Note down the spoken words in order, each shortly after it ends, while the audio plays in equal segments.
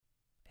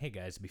Hey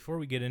guys, before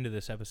we get into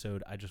this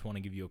episode, I just want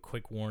to give you a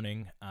quick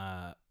warning.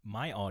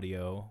 My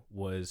audio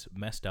was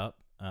messed up.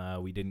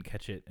 We didn't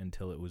catch it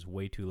until it was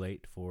way too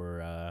late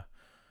for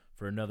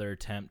another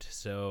attempt,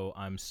 so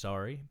I'm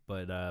sorry,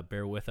 but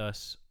bear with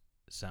us.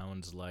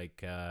 Sounds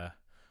like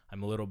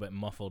I'm a little bit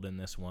muffled in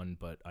this one,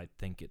 but I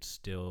think it's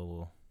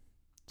still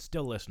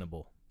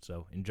listenable,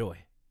 so enjoy.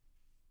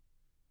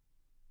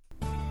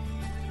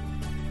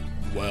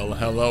 Well,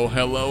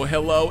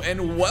 hello,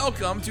 and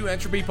welcome to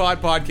Entropy Pod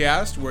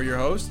Podcast. We're your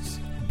hosts,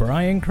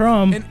 Brian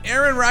Crum. and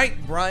Aaron Wright.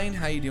 Brian,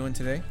 how you doing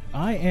today?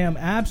 I am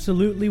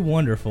absolutely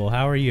wonderful.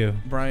 How are you?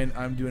 Brian,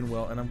 I'm doing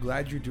well, and I'm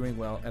glad you're doing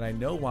well, and I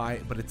know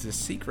why, but it's a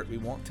secret we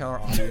won't tell our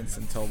audience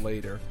until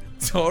later.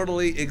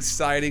 Totally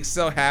exciting,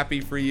 so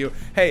happy for you.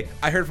 Hey,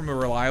 I heard from a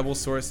reliable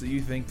source that you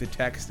think the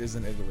text is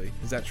in Italy.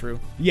 Is that true?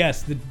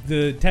 Yes,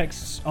 the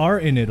texts are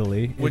in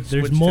Italy. Which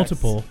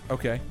multiple. texts?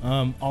 Okay.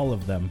 All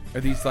of them.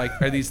 Are these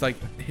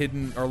like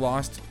hidden or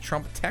lost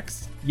Trump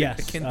texts?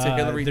 Yes. Akin to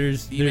Hillary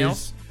there's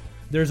emails?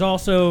 There's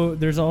also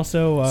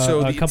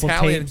So a the couple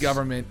Italian tapes.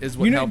 government is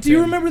what helped Do you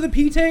him. remember the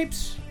P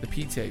tapes? The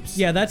P tapes?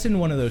 Yeah, that's in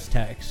one of those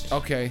texts.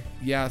 Okay,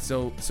 yeah,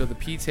 so the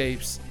P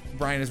tapes,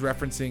 Brian is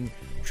referencing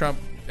Trump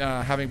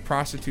having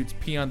prostitutes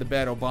pee on the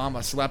bed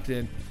Obama slept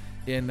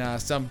in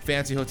some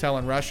fancy hotel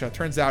in Russia.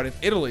 Turns out in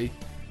Italy,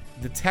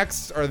 the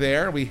texts are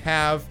there. We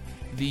have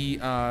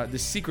the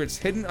secrets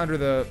hidden under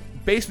the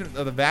basement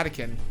of the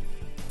Vatican,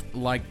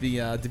 like the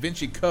Da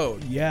Vinci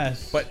Code.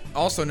 Yes. But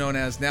also known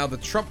as now the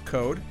Trump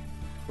Code,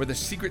 where the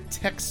secret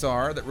texts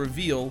are that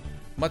reveal,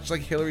 much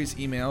like Hillary's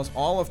emails,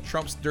 all of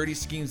Trump's dirty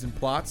schemes and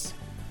plots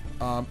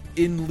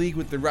in league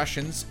with the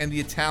Russians and the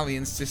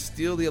Italians to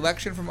steal the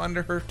election from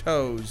under her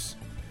toes.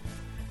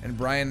 And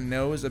Brian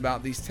knows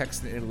about these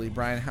texts in Italy.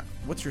 Brian,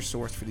 what's your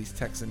source for these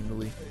texts in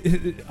Italy?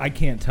 I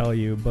can't tell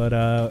you,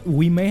 but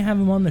we may have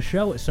him on the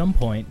show at some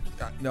point.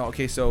 No,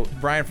 okay, so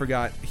Brian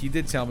forgot. He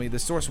did tell me the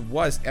source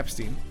was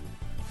Epstein.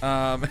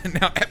 And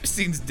now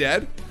Epstein's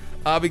dead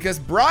because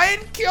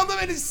Brian killed him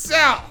in his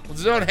cell with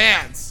his own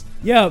hands.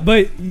 Yeah,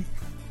 but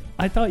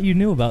I thought you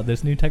knew about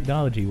this new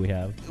technology we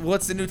have.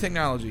 What's the new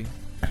technology?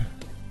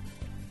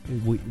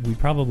 We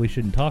probably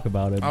shouldn't talk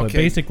about it, but Okay,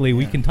 basically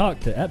we yeah. can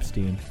talk to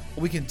Epstein.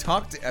 We can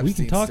talk to Epstein. We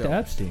can talk still. to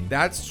Epstein.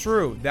 That's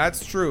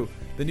true.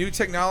 The new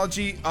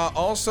technology,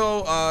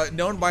 also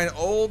known by an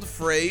old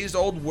phrase,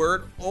 old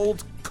word,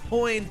 old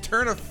coin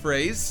turn of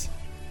phrase,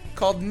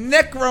 called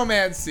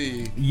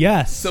necromancy.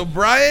 Yes. So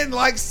Brian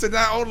likes to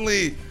not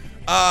only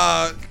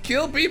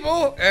kill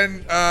people and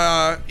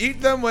eat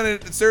them when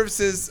it serves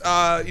his,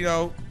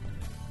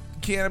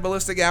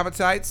 cannibalistic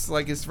appetites,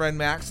 like his friend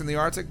Max in the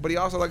Arctic, but he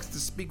also likes to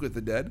speak with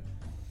the dead,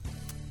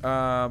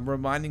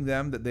 reminding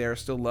them that they are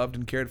still loved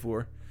and cared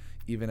for,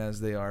 even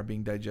as they are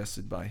being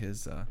digested by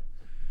his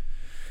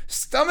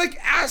stomach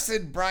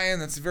acid.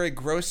 Brian, that's a very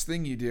gross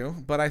thing you do,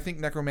 but I think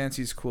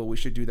necromancy is cool. We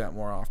should do that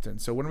more often.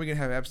 So when are we going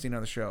to have Epstein on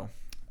the show?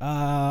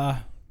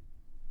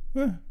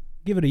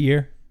 Give it a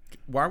year.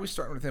 Why are we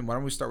starting with him? Why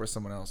don't we start with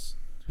someone else?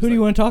 Who do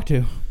you want to talk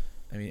to?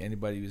 I mean,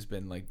 anybody who's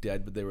been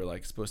dead, but they were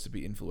supposed to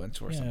be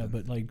influential or something. Yeah,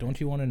 but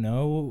don't you want to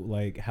know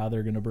how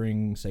they're gonna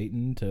bring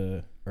Satan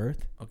to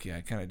Earth? Okay,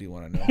 I kind of do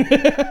want to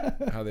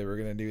know how they were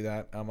gonna do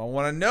that. I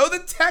want to know the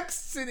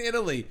texts in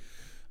Italy.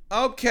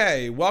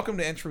 Okay, welcome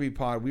to Entropy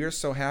Pod. We are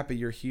so happy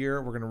you're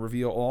here. We're gonna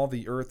reveal all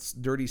the Earth's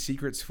dirty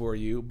secrets for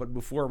you. But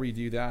before we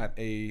do that,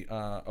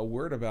 a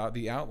word about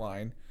the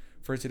outline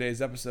for today's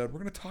episode. We're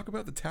gonna talk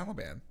about the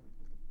Taliban.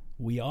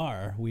 We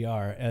are.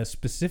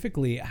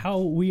 Specifically, how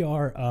we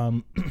are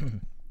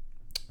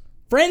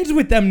friends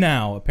with them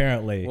now,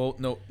 apparently. Well,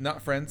 no,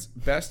 not friends.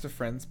 Best of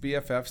friends,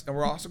 BFFs. And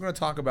we're also going to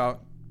talk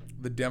about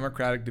the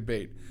Democratic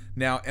debate.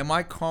 Now, am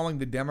I calling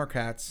the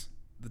Democrats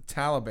the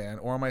Taliban,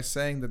 or am I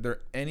saying that they're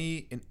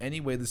in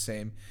any way the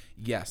same?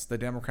 Yes, the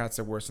Democrats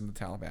are worse than the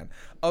Taliban.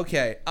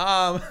 Okay.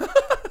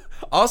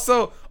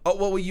 Also,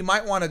 well, you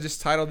might want to just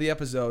title the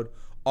episode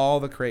 "All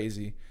the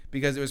Crazy,"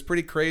 because it was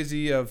pretty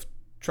crazy of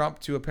Trump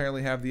to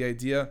apparently have the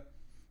idea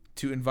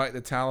to invite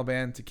the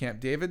Taliban to Camp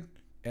David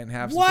and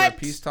have some sort of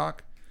peace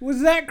talk.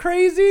 Was that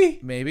crazy?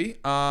 Maybe.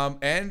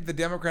 And the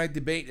Democratic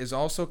debate is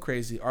also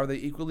crazy. Are they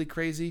equally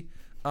crazy?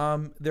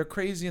 They're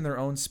crazy in their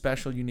own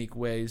special, unique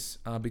ways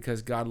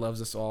because God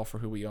loves us all for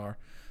who we are.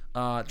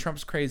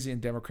 Trump's crazy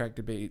and Democratic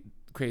debate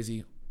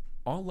crazy.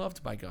 All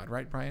loved by God,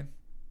 right, Brian?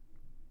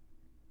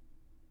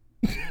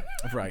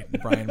 Right.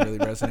 Brian really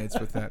resonates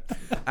with that.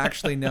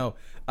 Actually, no.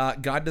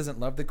 God doesn't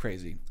love the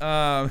crazy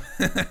from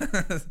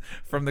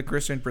the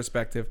Christian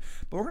perspective.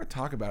 But we're going to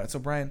talk about it. So,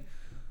 Brian,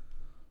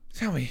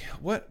 tell me,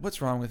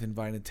 what's wrong with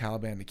inviting the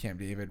Taliban to Camp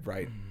David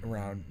right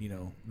around,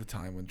 the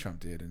time when Trump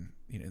did and,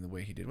 in the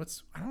way he did?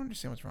 I don't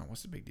understand what's wrong.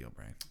 What's the big deal,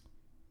 Brian?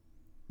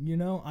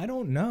 I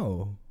don't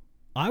know.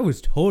 I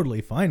was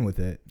totally fine with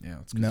it. Yeah,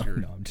 it's no,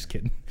 I'm just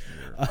kidding.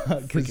 You're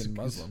a freaking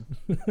Muslim.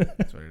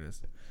 That's what it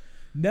is.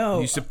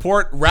 No. You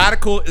support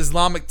radical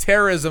Islamic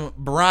terrorism,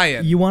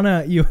 Brian.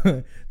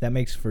 That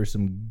makes for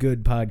some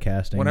good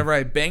podcasting. Whenever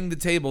I bang the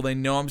table, they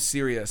know I'm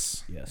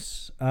serious.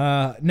 Yes.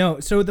 No.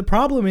 So the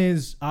problem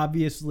is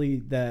obviously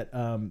that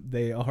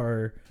they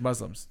are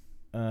Muslims.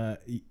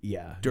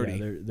 Yeah. Dirty.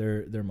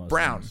 Yeah, they're Muslims.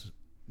 Brown.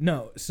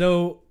 No.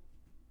 So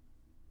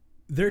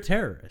they're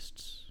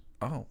terrorists.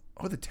 Oh,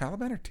 the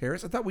Taliban are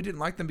terrorists? I thought we didn't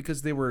like them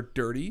because they were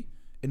dirty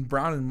and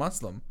brown and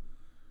Muslim.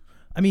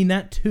 I mean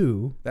that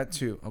too. That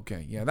too.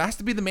 Okay, yeah, that has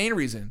to be the main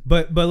reason.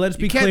 But let's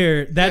be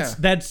clear. That's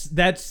the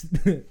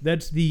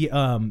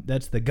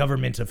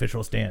government's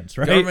official stance,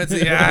 right? Government's we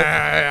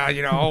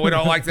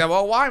don't like them.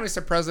 Well, why,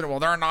 Mr. President? Well,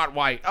 they're not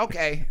white.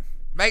 Okay,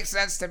 makes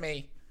sense to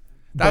me.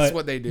 That's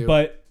what they do.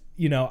 But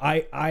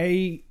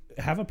I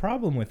have a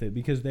problem with it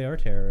because they are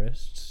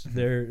terrorists.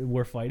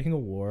 We're fighting a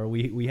war.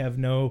 We have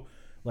no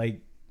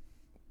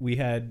we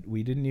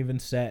didn't even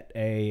set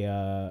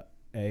an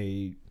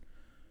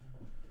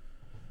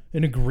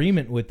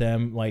agreement with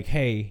them like,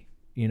 hey,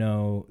 you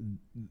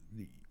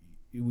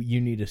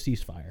need a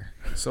ceasefire.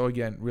 So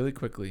again, really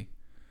quickly,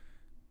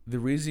 the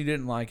reason he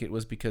didn't like it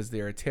was because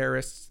they are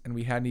terrorists and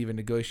we hadn't even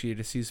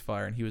negotiated a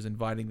ceasefire, and he was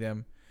inviting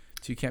them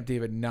to Camp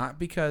David not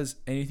because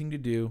anything to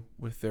do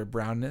with their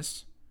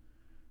brownness,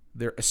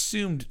 their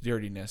assumed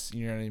dirtiness,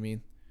 you know what I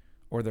mean,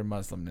 or their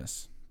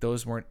Muslimness.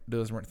 Those weren't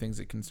things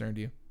that concerned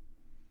you.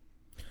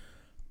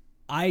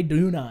 I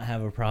do not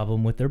have a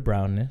problem with their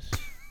brownness,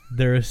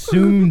 their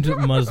assumed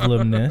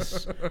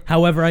Muslimness.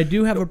 However, I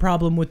do have a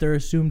problem with their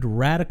assumed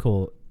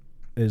radical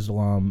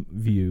Islam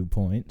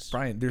viewpoints.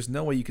 Brian, there's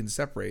no way you can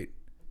separate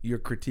your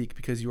critique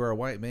because you are a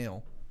white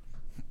male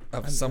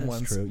of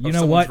someone's. That's true. You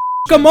know what?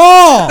 F them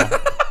all.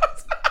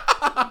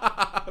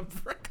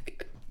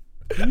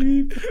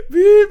 Beep,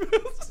 beep.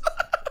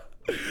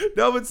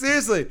 No, but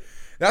seriously,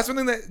 that's one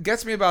thing that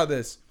gets me about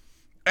this.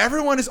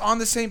 Everyone is on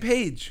the same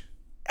page.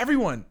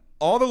 Everyone.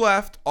 All the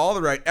left, all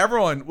the right,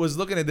 everyone was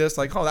looking at this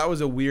like, oh, that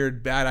was a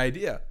weird, bad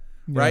idea,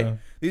 right? Yeah.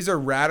 These are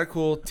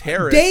radical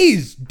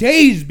terrorists.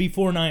 Days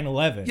before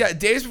 9/11. Yeah,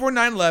 days before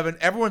 9/11,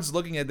 everyone's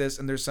looking at this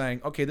and they're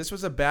saying, okay, this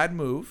was a bad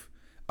move.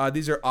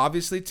 These are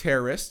obviously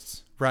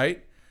terrorists,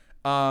 right?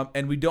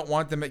 And we don't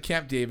want them at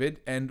Camp David.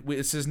 And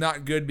this is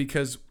not good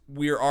because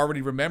we are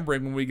already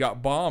remembering when we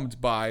got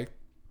bombed by,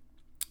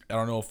 I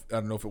don't know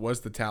if it was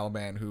the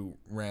Taliban who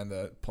ran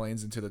the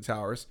planes into the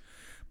towers,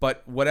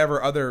 but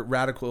whatever other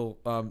radical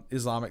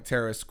Islamic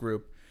terrorist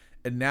group.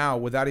 And now,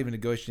 without even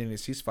negotiating a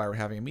ceasefire or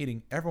having a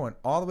meeting, everyone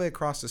all the way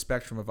across the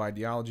spectrum of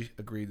ideology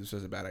agreed this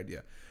was a bad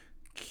idea.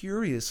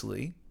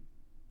 Curiously,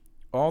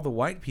 all the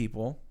white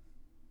people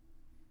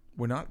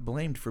were not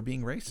blamed for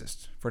being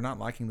racist, for not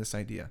liking this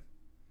idea.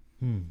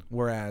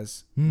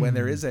 Whereas when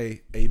there is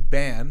a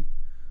ban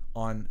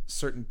on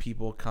certain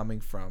people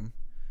coming from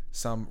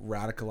some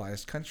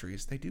radicalized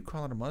countries, they do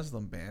call it a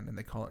Muslim ban and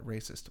they call it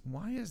racist.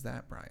 Why is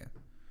that, Brian?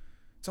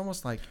 It's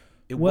almost like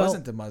it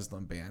wasn't a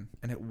Muslim ban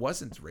and it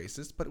wasn't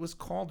racist, but it was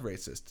called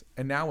racist.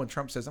 And now when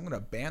Trump says, I'm going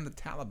to ban the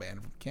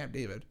Taliban from Camp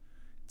David,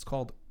 it's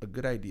called a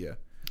good idea.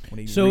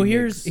 So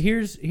here's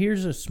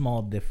a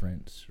small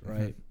difference,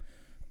 right?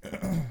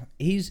 Mm-hmm.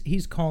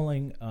 He's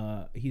calling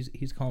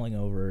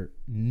over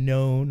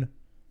known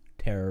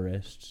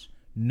terrorists,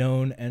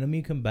 known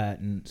enemy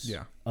combatants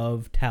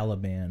of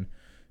Taliban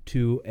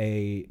to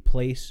a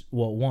place,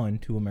 well, one,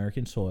 to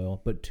American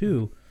soil, but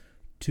two,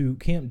 to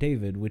Camp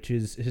David, which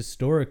is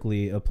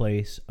historically a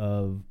place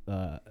of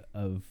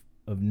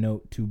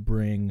note to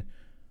bring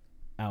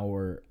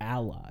our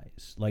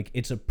allies. Like,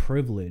 it's a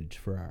privilege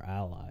for our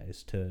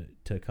allies to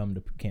come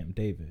to Camp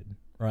David,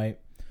 right?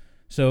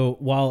 So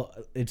while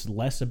it's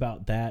less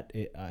about that,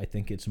 I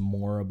think it's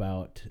more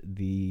about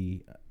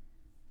the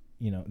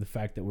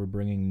fact that we're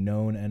bringing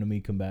known enemy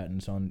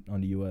combatants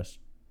onto U.S.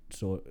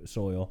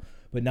 soil,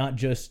 but not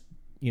just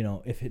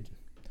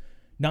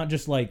not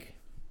just like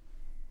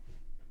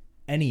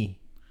any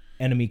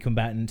enemy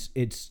combatants.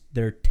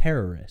 They're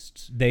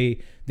terrorists.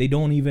 They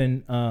don't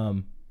even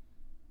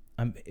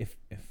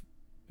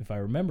if I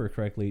remember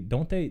correctly,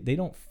 they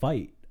don't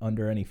fight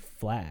under any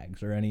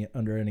flags or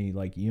under any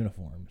like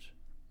uniforms.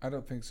 I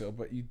don't think so,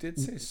 but you did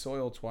say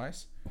soil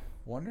twice.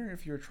 Wonder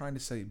if you were trying to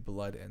say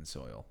blood and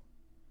soil.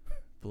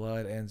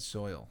 Blood and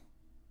soil.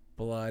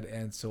 Blood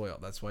and soil.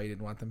 That's why you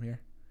didn't want them here?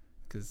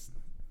 Because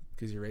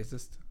you're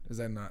racist? Is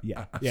that not?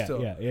 Yeah.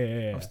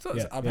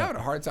 I'm having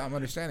a hard time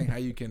understanding how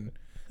you can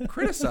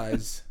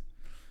criticize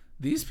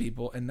these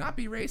people and not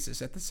be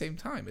racist at the same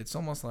time. It's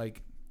almost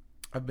like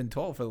I've been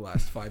told for the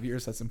last 5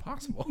 years that's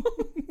impossible.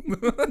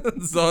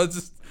 So it's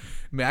just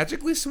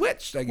magically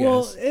switched, I guess.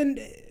 Well, and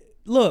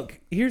look,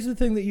 here's the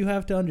thing that you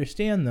have to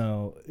understand,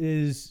 though,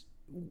 is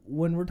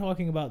when we're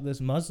talking about this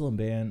Muslim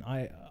ban,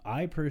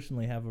 I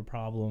personally have a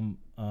problem.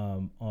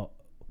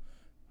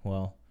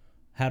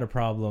 Had a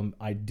problem.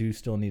 I do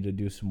still need to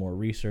do some more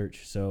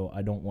research, so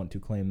I don't want to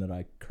claim that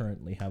I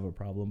currently have a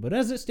problem. But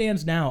as it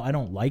stands now, I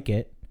don't like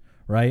it,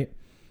 right?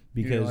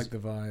 Because you don't like the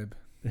vibe.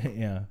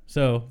 Yeah,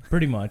 so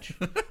pretty much.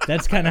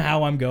 That's kind of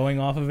how I'm going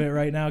off of it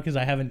right now because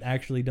I haven't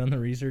actually done the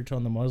research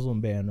on the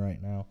Muslim ban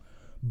right now.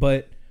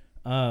 But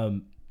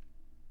what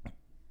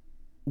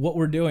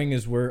we're doing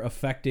is we're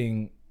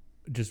affecting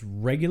just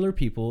regular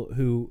people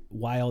who,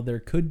 while there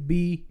could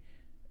be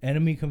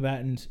enemy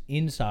combatants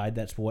inside,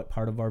 that's what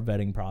part of our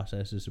vetting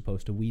process is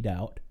supposed to weed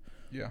out.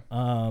 Yeah.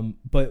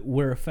 But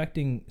we're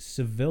affecting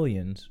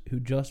civilians who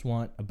just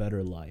want a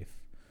better life.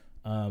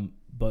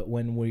 But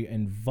when we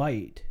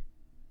invite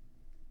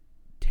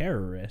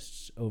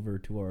terrorists over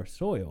to our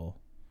soil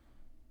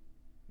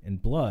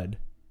and blood,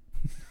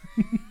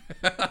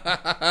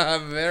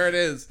 there it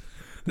is.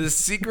 The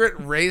secret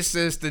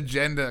racist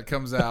agenda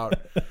comes out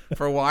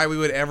for why we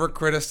would ever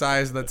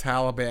criticize the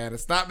Taliban.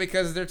 It's not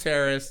because they're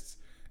terrorists.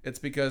 It's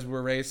because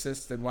we're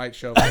racist and white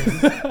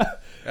chauvinists.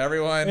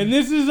 Everyone. And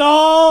this is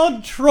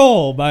all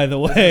troll, by the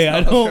way.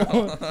 I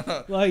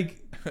don't like.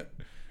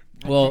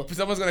 Well,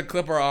 someone's gonna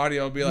clip our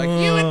audio and be like,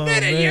 "You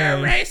admit it, you're a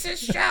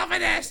racist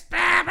chauvinist."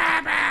 Bah, bah,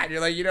 bah. And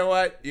you're like, you know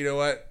what?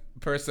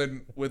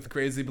 Person with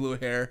crazy blue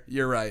hair,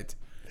 you're right.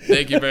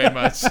 Thank you very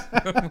much.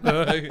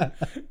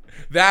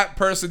 That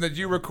person that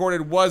you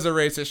recorded was a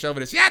racist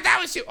chauvinist. Yeah, that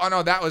was you. Oh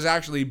no, that was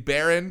actually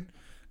Baron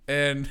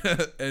and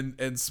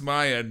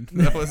Smayan.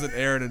 That wasn't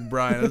Aaron and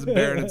Brian. That was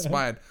Baron and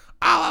Smayan.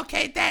 Oh,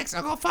 okay, thanks.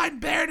 I'll go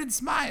find Baron and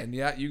Smayan.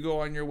 Yeah, you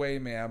go on your way,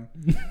 ma'am.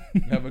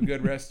 Have a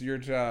good rest of your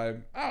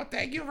time. Oh,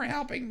 thank you for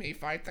helping me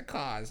fight the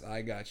cause.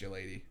 I got you,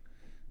 lady.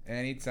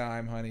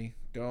 Anytime, honey.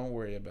 Don't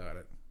worry about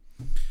it.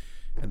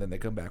 And then they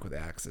come back with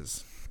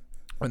axes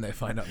when they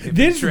find out they've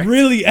been this tricked.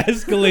 really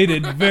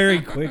escalated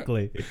very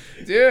quickly.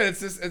 Dude,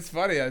 it's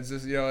funny. It's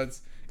just,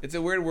 it's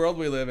a weird world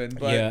we live in.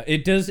 But yeah,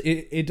 it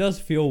does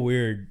feel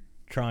weird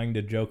trying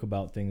to joke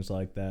about things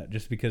like that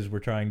just because we're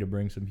trying to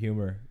bring some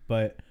humor.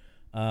 But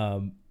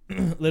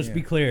let's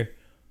be clear,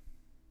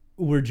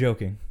 we're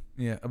joking.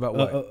 Yeah, about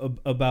what?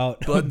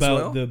 About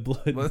the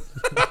blood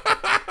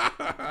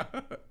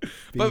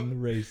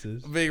being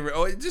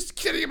racist. Just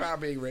kidding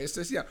about being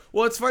racist. Yeah.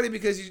 Well, it's funny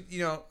because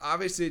you know,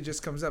 obviously it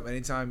just comes up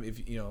anytime if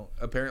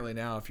apparently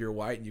now if you're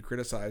white and you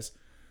criticize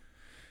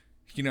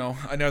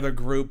another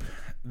group,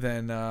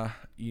 then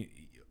i.e.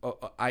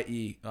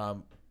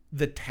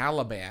 the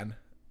Taliban,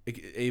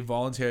 a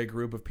voluntary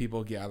group of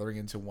people gathering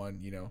into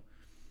one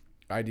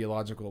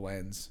ideological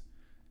lens,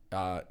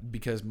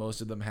 because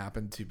most of them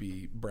happen to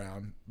be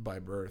brown by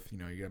birth.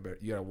 You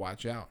gotta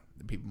watch out.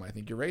 People might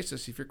think you're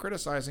racist if you're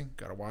criticizing.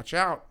 Gotta watch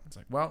out. It's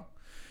like, well,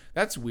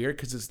 that's weird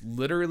because it's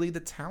literally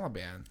the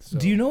Taliban. So,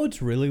 do you know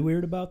what's really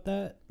weird about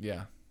that?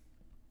 Yeah,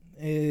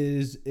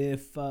 is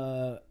if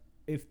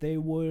they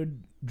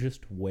would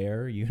just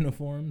wear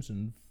uniforms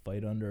and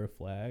fight under a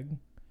flag,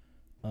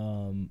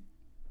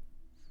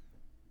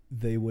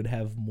 they would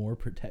have more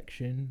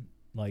protection,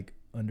 like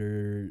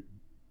under.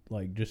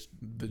 Like just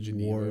the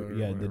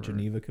Geneva, the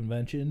Geneva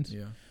Conventions.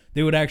 Yeah,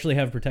 they would actually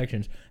have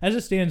protections. As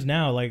it stands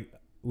now, like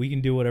we can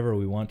do whatever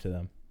we want to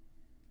them.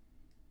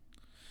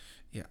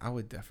 Yeah, I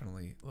would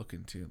definitely look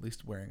into at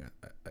least wearing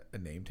a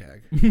name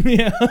tag.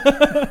 Yeah,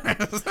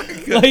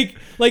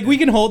 like we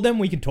can hold them,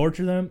 we can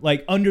torture them.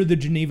 Like under the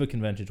Geneva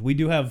Conventions, we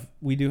do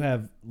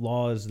have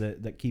laws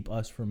that keep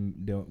us from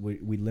doing.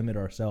 We limit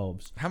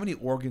ourselves. How many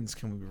organs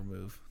can we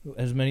remove?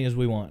 As many as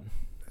we want.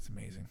 That's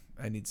amazing.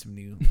 I need some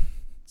new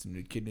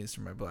kidneys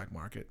for my black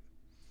market.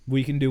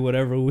 We can do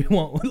whatever we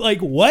want. Like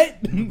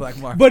what? Black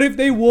market. But if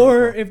they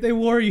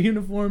wore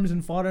uniforms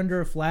and fought under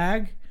a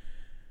flag,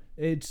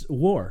 it's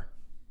war.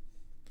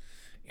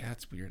 Yeah,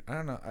 that's weird. I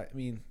don't know. I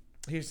mean,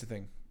 here's the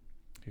thing.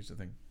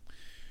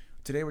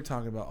 Today we're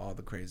talking about all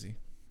the crazy.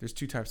 There's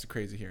two types of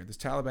crazy here. There's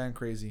Taliban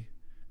crazy,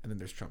 and then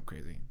there's Trump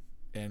crazy.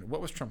 And what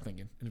was Trump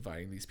thinking,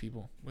 inviting these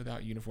people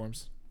without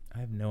uniforms? I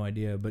have no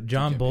idea. But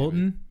John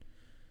Bolton,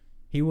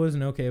 he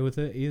wasn't okay with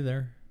it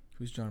either.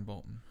 Who's John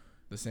Bolton?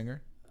 The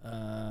singer?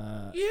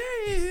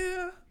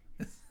 Yeah.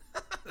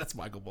 That's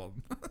Michael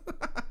Bolton.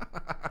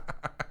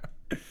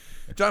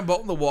 John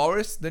Bolton, the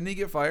walrus, didn't he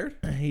get fired?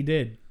 He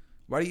did.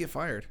 Why did he get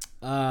fired?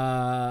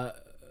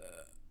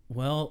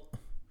 Well,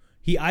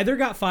 he either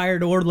got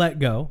fired or let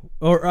go.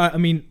 Or,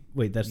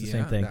 wait, that's the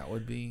same thing. That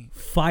would be...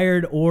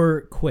 Fired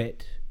or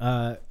quit.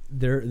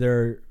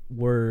 There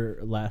were,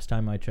 last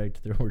time I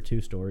checked, there were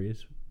two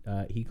stories.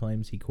 He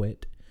claims he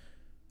quit.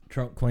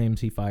 Trump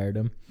claims he fired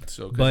him,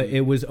 but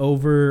it was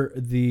over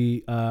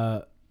the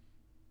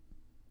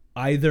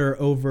either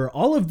over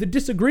all of the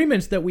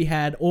disagreements that we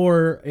had,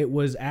 or it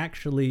was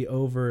actually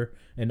over,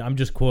 and I'm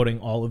just quoting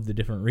all of the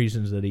different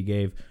reasons that he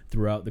gave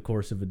throughout the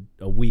course of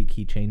a week.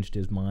 He changed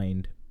his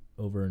mind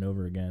over and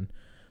over again,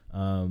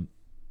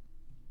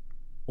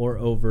 or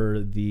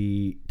over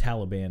the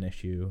Taliban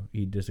issue.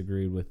 He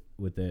disagreed with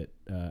it.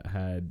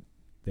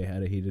 They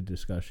had a heated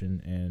discussion,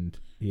 and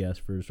he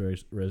asked for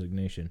his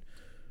resignation.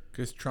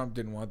 Because Trump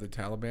didn't want the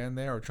Taliban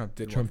there, or Trump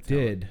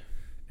did?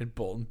 And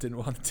Bolton didn't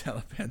want the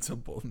Taliban, so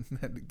Bolton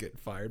had to get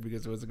fired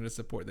because he wasn't going to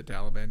support the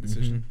Taliban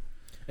decision. Mm-hmm.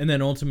 And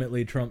then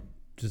ultimately Trump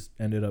just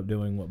ended up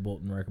doing what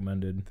Bolton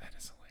recommended. That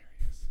is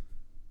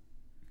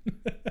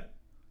hilarious.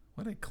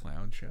 What a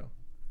clown show.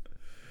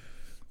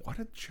 What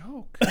a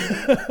joke.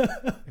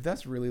 If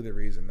that's really the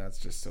reason, that's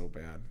just so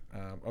bad.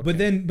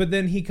 Okay. But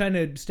then he kind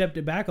of stepped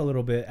it back a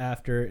little bit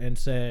after and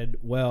said,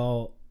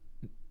 well,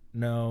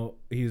 no,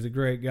 he's a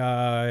great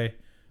guy,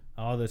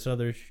 all this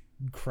other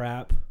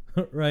crap,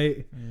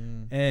 right?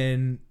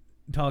 And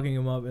talking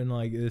him up and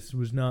like he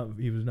was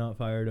not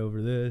fired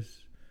over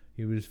this.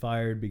 He was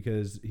fired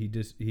because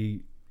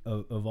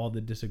of all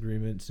the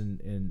disagreements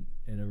and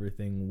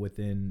everything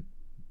within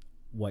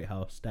White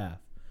House staff.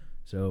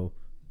 So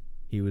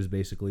he was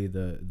basically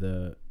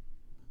the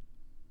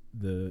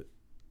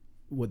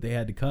what they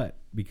had to cut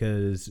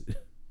because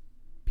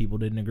people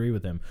didn't agree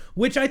with him.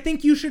 Which I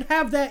think you should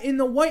have that in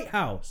the White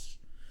House.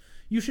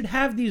 You should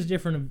have these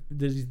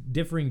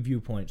differing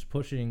viewpoints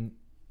pushing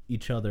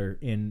each other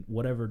in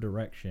whatever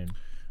direction.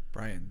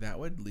 Brian, that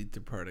would lead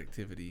to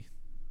productivity.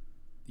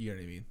 You know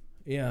what I mean?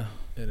 Yeah.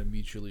 And a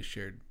mutually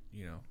shared,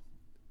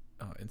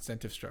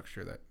 incentive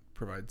structure that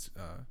provides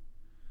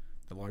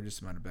the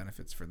largest amount of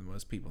benefits for the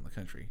most people in the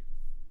country.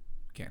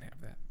 Can't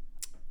have that.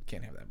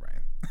 Can't have that,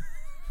 Brian.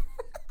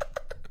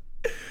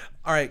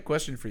 All right,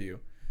 question for you.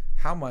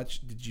 How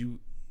much did you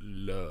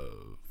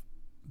love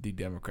the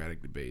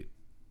Democratic debate?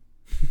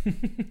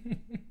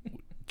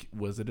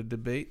 Was it a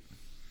debate?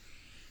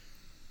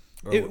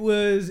 It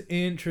was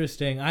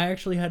interesting. I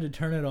actually had to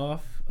turn it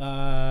off.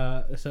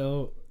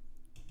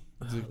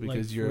 Is it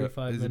because you're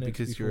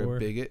a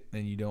bigot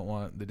and you don't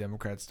want the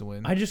Democrats to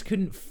win? I just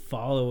couldn't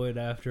follow it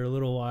after a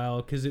little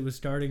while because it was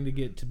starting to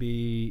get to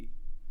be,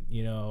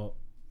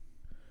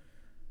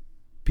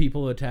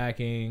 people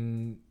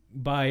attacking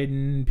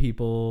Biden,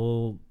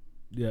 people,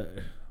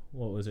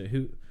 what was it?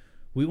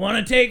 We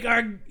want to take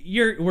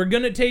we're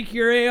going to take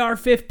your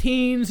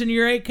AR-15s and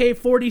your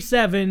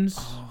AK-47s.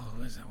 Oh,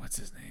 what's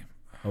his name?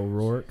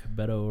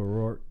 Beto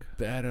O'Rourke.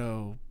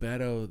 Beto,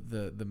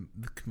 the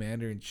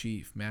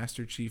commander-in-chief,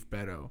 Master Chief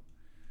Beto,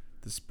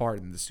 the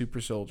Spartan, the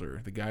super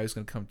soldier, the guy who's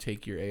going to come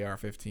take your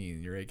AR-15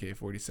 and your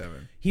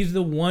AK-47. He's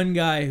the one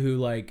guy who,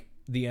 like,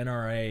 the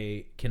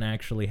NRA can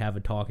actually have a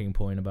talking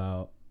point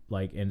about,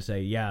 like, and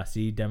say, yeah,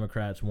 see,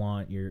 Democrats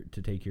want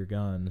to take your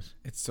guns.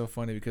 It's so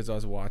funny because I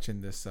was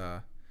watching this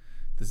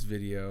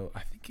video. I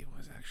think it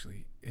was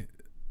actually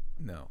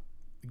no,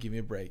 give me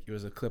a break. It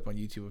was a clip on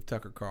YouTube of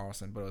Tucker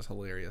Carlson, but it was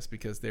hilarious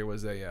because there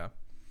was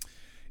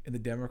in the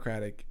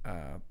Democratic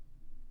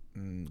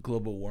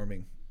global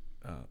warming,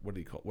 what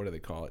do they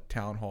call it?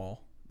 Town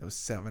hall. That was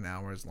 7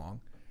 hours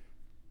long.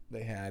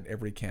 They had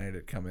every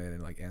candidate come in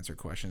and like answer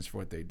questions for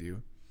what they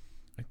do.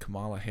 And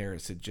Kamala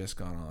Harris had just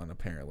gone on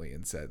apparently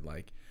and said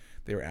like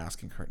they were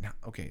asking her now.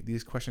 Okay,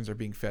 these questions are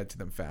being fed to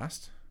them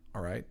fast.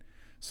 All right,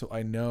 so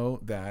I know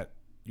that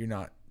you're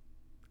not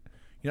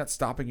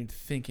stopping and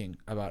thinking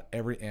about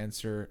every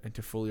answer and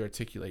to fully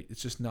articulate.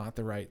 It's just not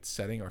the right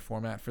setting or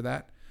format for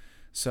that.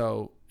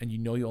 So, and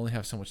you only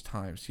have so much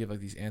time. So you have like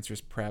these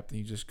answers prepped and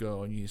you just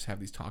go and you just have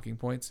these talking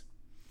points.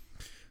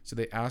 So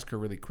they ask her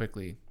really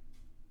quickly,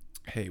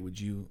 hey, would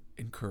you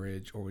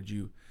encourage or would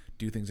you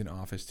do things in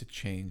office to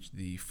change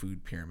the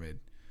food pyramid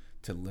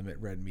to limit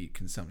red meat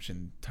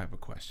consumption type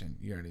of question?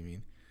 You know what I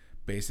mean?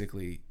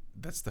 Basically,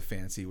 that's the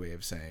fancy way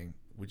of saying,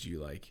 would you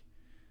like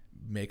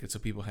make it so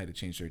people had to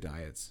change their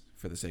diets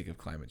for the sake of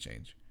climate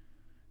change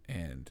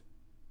and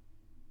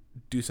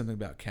do something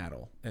about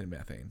cattle and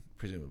methane,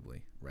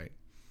 presumably, right?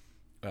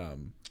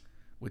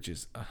 Which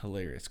is a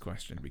hilarious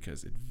question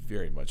because it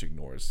very much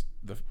ignores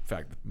the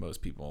fact that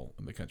most people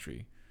in the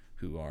country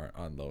who are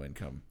on low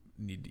income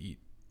need to eat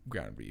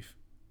ground beef.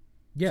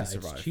 Yeah,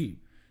 it's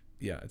cheap.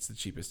 Yeah, it's the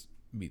cheapest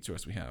meat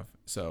source we have.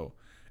 So,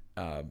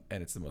 and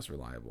it's the most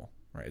reliable,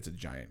 right? It's a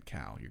giant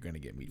cow. You're going to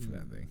get meat from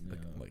that thing.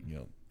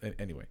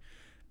 Anyway.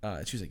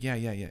 She was like, yeah,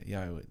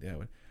 I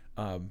would.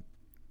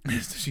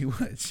 So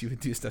she would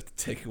do stuff to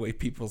take away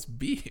people's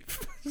beef.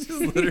 Just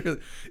literally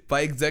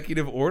by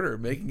executive order,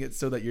 making it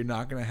so that you're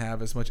not going to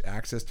have as much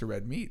access to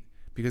red meat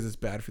because it's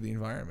bad for the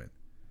environment,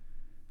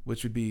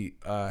 which would be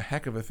a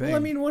heck of a thing. Well, I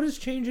mean, what does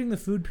changing the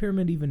food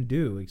pyramid even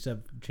do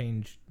except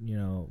change,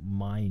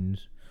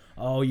 minds?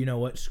 Oh, you know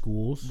what?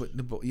 Schools. But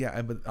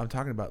I'm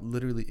talking about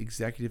literally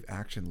executive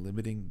action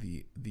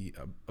limiting the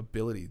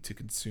ability to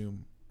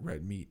consume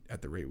red meat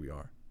at the rate we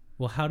are.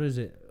 Well,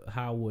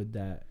 how would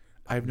that?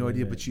 I have no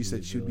idea, but she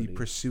said she would be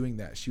pursuing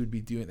that. She would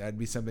be doing that. That'd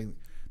be something,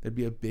 there'd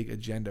be a big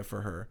agenda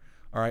for her.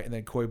 All right. And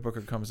then Cory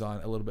Booker comes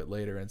on a little bit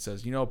later and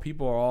says,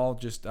 people are all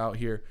just out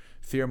here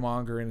fear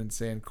mongering and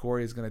saying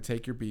Cory is going to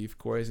take your beef.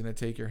 Cory's going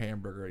to take your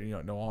hamburger.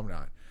 No, I'm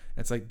not. And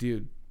it's like,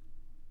 dude,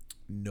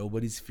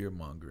 nobody's fear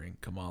mongering.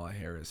 Kamala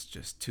Harris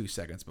just 2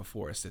 seconds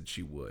before said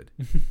she would.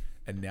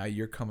 And now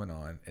you're coming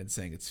on and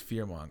saying it's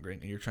fear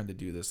mongering and you're trying to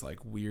do this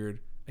like weird,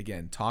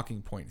 again,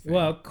 talking point thing.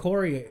 Well,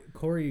 Cory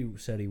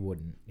said he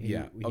wouldn't.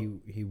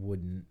 He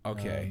wouldn't.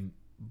 Okay.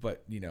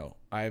 But,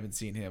 I haven't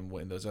seen him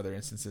in those other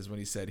instances when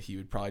he said he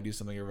would probably do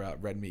something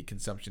about red meat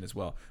consumption as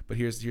well. But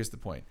here's the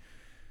point.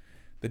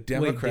 The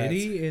Democrats. Wait, did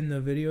he in the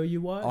video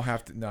you watched? I'll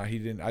have to. No, he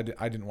didn't. I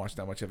didn't watch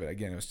that much of it.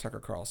 Again, it was Tucker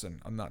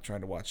Carlson. I'm not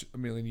trying to watch a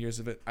million years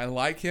of it. I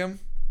like him,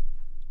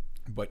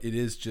 but it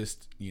is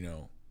just,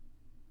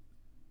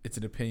 it's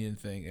an opinion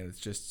thing, and it's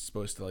just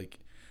supposed to like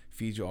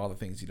feed you all the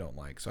things you don't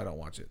like. So I don't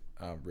watch it.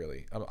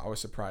 Really, I was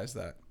surprised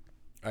that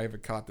I even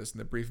caught this in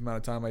the brief amount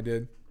of time I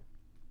did.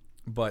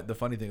 But the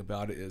funny thing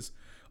about it is,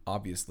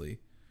 obviously,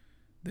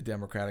 the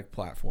Democratic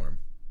platform,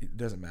 it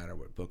doesn't matter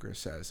what Booker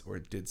says or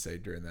did say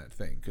during that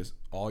thing, because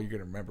all you're going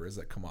to remember is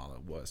that Kamala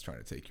was trying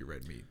to take your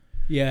red meat.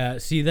 Yeah,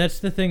 see, that's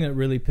the thing that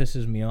really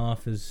pisses me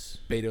off is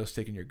Beto's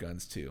taking your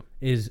guns too.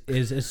 Is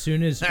as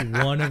soon as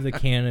one of the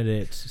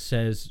candidates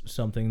says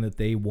something that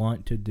they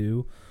want to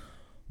do,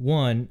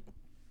 one,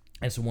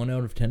 it's 1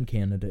 out of 10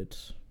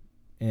 candidates,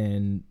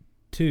 and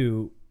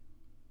two,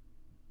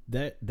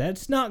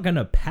 that's not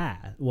gonna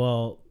pass.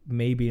 Well,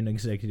 maybe an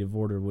executive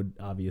order would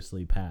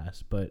obviously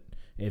pass, but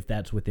if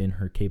that's within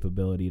her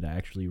capability to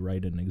actually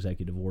write an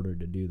executive order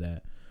to do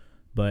that,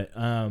 but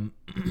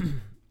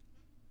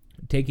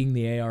taking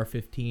the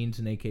AR-15s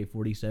and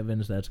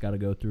AK-47s, that's got to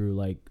go through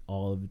like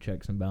all of the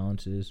checks and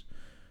balances.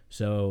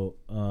 So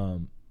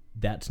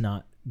that's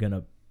not going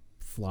to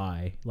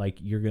fly. Like,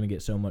 you're going to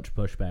get so much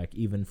pushback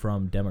even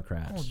from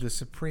Democrats. Oh, the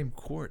Supreme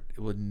Court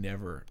would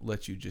never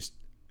let you just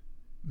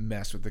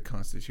mess with the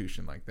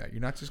Constitution like that.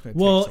 You're not just going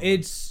to Well,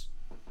 it's...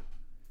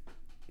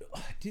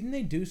 Didn't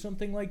they do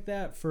something like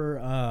that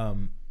for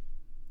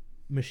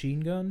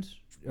machine guns?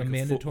 like a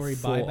mandatory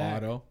full buyback?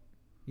 auto.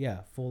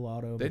 Yeah, full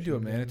auto. They do a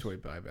machine mandatory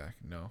guns. buyback.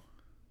 No.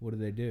 What do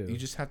they do? You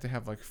just have to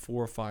have like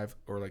 4 or 5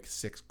 or like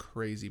 6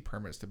 crazy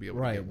permits to be able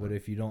to right, get one. but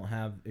if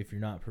you're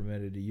not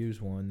permitted to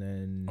use one,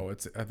 then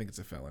I think it's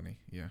a felony.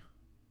 Yeah.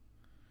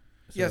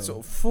 so,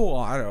 So full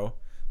auto.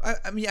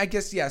 I mean, I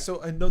guess yeah.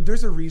 So no,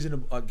 there's a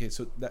reasonable. Okay,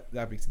 so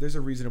that makes there's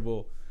a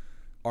reasonable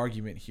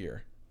argument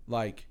here.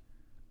 Like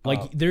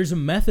there's a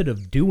method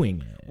of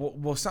doing it.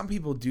 Well, some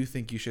people do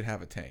think you should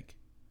have a tank.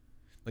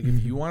 Like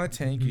if you want a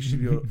tank, you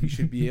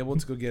should be able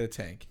to go get a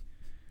tank.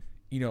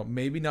 You know,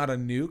 maybe not a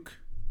nuke,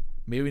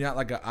 maybe not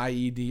like a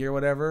IED or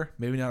whatever,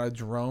 maybe not a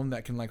drone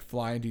that can like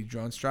fly and do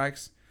drone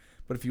strikes.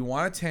 But if you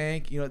want a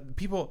tank, you know,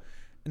 people.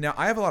 Now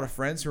I have a lot of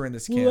friends who are in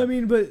this camp. Well, I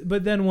mean,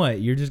 but then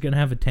what? You're just gonna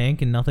have a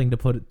tank and nothing to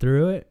put it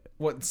through it?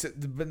 But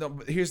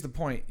here's the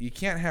point: you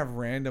can't have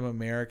random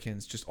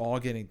Americans just all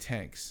getting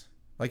tanks.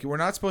 Like we're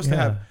not supposed to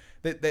have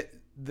that.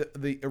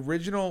 The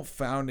original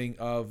founding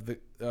of the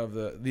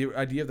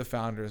idea of the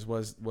founders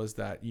was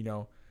that, you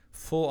know,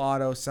 full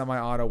auto,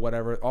 semi-auto,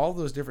 whatever, all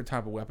those different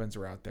type of weapons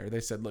are out there. They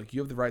said, look,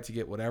 you have the right to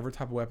get whatever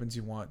type of weapons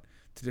you want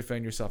to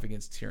defend yourself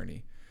against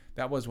tyranny.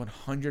 That was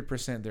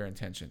 100% their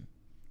intention.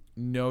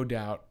 No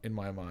doubt in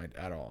my mind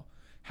at all.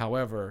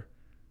 However,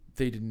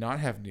 they did not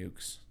have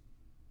nukes.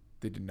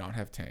 They did not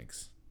have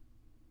tanks.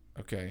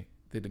 Okay?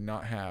 They did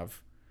not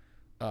have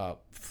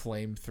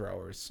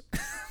flamethrowers.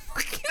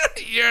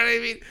 You know what I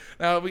mean?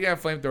 No, we got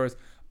flamethrowers,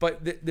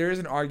 but there is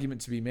an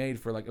argument to be made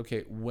for like,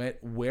 okay,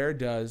 where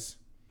does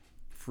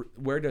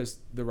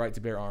the right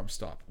to bear arms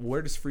stop?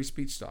 Where does free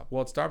speech stop?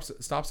 Well, it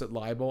stops at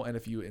libel, and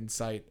if you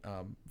incite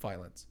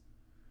violence,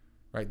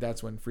 right?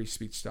 That's when free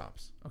speech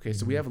stops. Okay,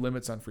 so we have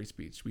limits on free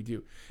speech. We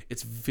do.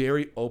 It's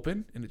very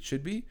open, and it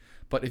should be.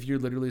 But if you're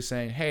literally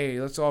saying, "Hey,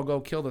 let's all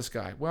go kill this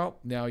guy," well,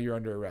 now you're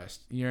under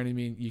arrest. You know what I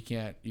mean? You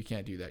can't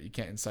do that. You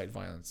can't incite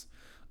violence,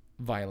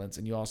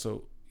 and you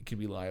also can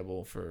be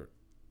liable for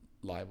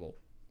libel.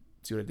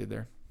 See what I did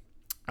there?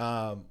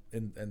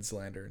 And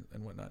slander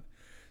and whatnot.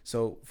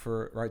 So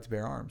for right to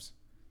bear arms,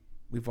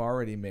 we've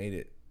already made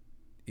it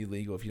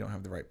illegal if you don't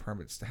have the right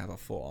permits to have a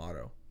full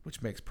auto,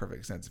 which makes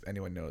perfect sense if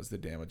anyone knows the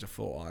damage a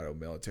full auto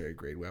military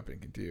grade weapon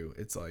can do.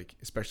 It's like,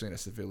 especially in a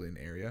civilian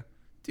area,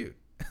 dude,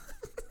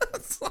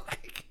 it's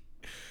like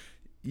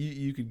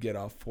you could get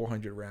off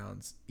 400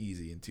 rounds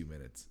easy in 2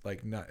 minutes,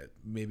 like not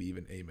maybe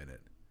even a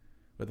minute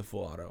with a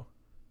full auto.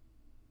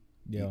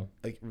 Yeah,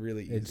 like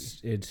really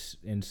easy. It's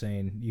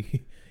insane.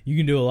 You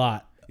can do a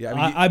lot. Yeah,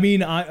 I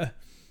mean,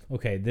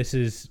 okay, this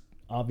is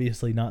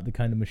obviously not the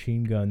kind of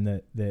machine gun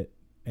that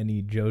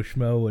any Joe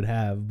Schmo would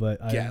have,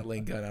 but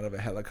Gatling gun out of a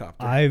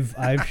helicopter.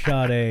 I've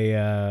shot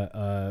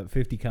a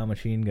 50 cal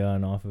machine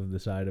gun off of the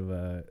side of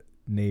a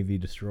Navy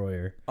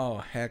destroyer. Oh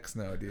heck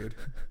no, dude!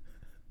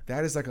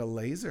 That is like a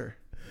laser,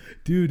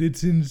 dude.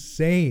 It's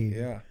insane.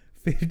 Yeah,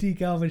 50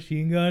 cal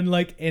machine gun,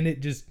 like, and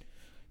it just.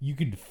 You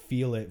can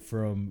feel it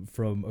from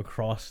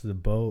across the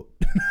boat.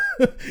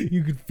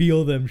 You can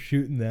feel them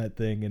shooting that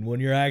thing. And when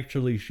you're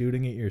actually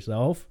shooting it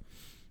yourself,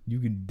 you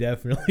can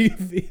definitely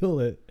feel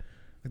it.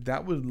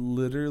 That would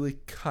literally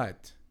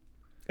cut.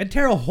 And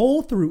tear a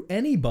hole through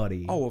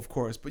anybody. Oh, of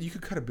course. But you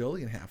could cut a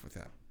building in half with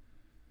that.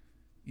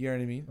 You know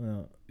what I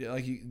mean? Yeah,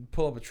 like you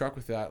pull up a truck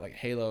with that, like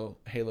Halo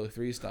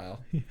 3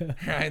 style. Yeah.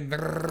 And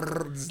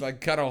just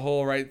like cut a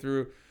hole right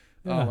through.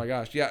 Yeah. Oh, my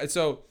gosh. Yeah,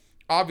 so...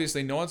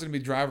 Obviously, no one's going to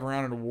be driving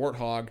around in a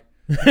Warthog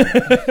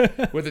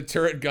with a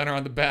turret gunner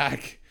on the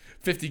back,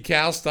 50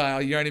 cal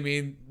style. You know what I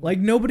mean? Like,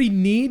 nobody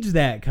needs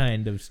that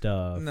kind of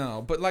stuff.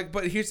 No, but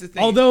here's the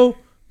thing. Although,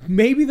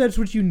 maybe that's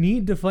what you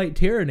need to fight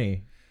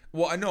tyranny.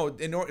 Well, I know.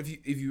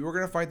 If you were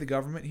going to fight the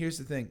government, here's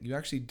the thing. You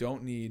actually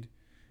don't need...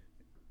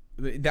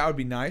 That would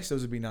be nice.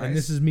 Those would be nice. And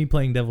this is me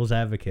playing devil's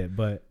advocate,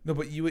 but... No,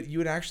 but you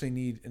would actually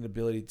need an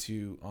ability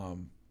to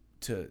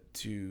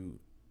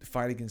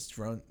fight against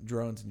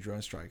drones and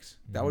drone strikes.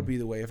 That would be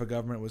the way if a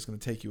government was going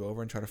to take you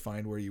over and try to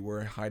find where you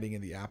were hiding in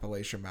the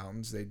Appalachian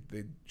Mountains. They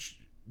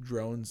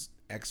drones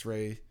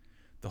X-ray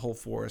the whole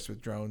forest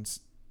with drones,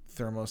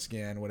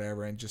 thermoscan,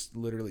 whatever, and just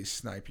literally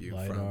snipe you.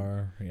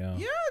 LiDAR, yeah,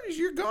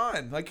 you're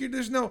gone. Like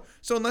there's no.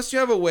 So unless you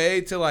have a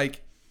way to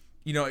like,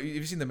 have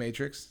you seen The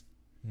Matrix?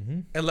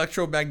 Mm-hmm.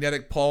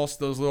 Electromagnetic pulse,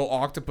 those little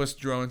octopus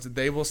drones that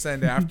they will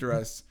send after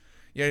us.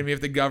 You know what I mean?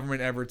 If the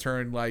government ever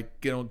turned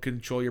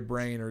control your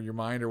brain or your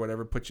mind or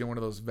whatever, put you in one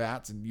of those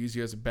vats and use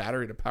you as a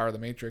battery to power the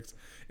Matrix.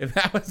 If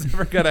that was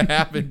ever gonna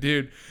happen,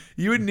 dude,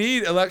 you would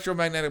need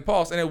electromagnetic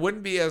pulse, and it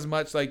wouldn't be as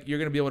much like you're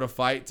gonna be able to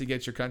fight to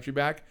get your country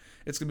back.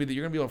 It's gonna be that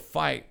you're gonna be able to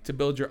fight to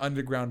build your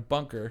underground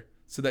bunker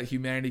so that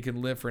humanity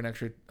can live for an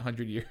extra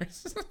 100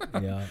 years.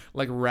 Yeah,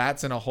 like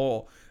rats in a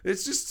hole.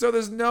 It's just so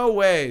there's no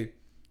way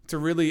to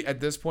really at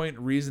this point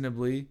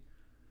reasonably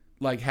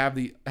like have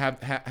the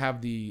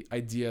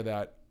idea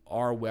that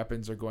our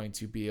weapons are going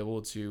to be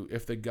able to,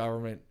 if the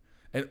government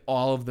and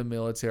all of the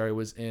military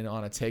was in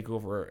on a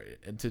takeover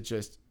and to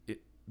just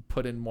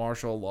put in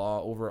martial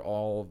law over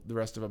all the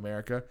rest of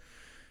America,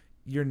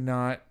 you're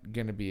not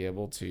going to be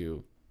able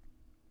to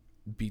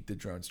beat the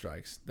drone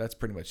strikes. That's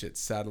pretty much it.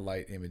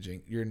 Satellite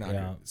imaging. You're not.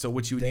 Yeah. So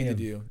what you would need to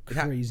do.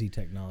 Crazy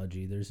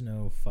technology. There's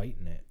no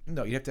fighting it.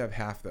 No, you have to have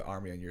half the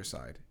army on your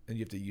side, and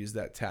you have to use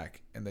that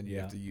tech, and then you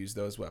have to use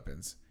those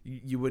weapons.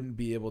 You wouldn't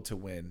be able to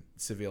win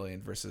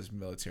civilian versus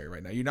military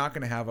right now. You're not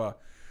going to have a,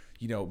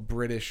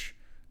 British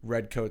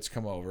redcoats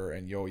come over,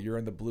 and you're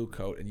in the blue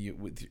coat, and you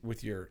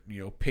with your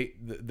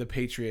the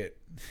Patriot.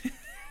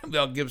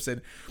 Mel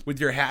Gibson with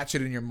your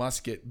hatchet and your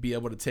musket be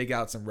able to take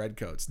out some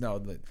redcoats.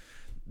 No,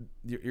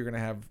 you're going to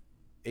have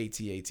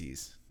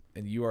AT-ATs,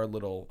 and you are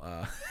little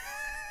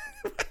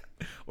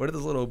what are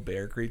those little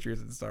bear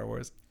creatures in Star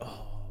Wars?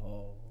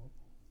 Oh,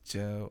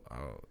 Joe.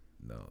 Oh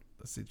no,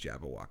 let's say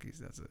Jabberwockies.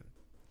 That's it.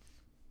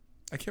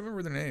 I can't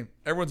remember their name.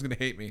 Everyone's going to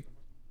hate me.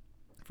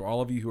 For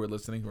all of you who are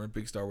listening who are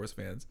big Star Wars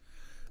fans,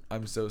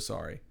 I'm so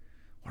sorry.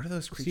 What are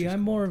those creatures? See, I'm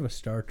called? more of a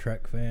Star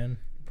Trek fan.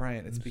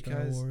 Brian, it's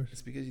because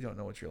you don't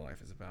know what your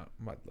life is about.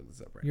 I'm about to look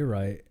this up right now.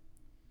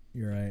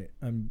 You're right.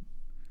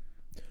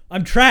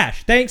 I'm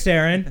trash. Thanks,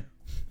 Aaron.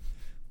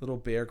 Little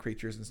bear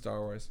creatures in Star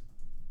Wars.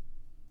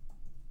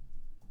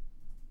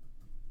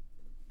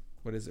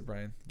 What is it,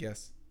 Brian?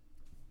 Guess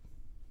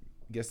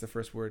the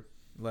first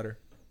letter.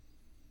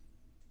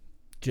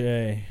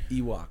 J.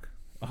 Ewok.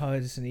 Oh,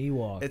 it's an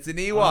Ewok. It's an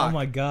Ewok. Oh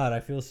my God,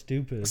 I feel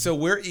stupid. So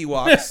we're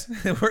Ewoks.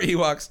 We're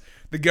Ewoks.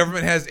 The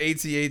government has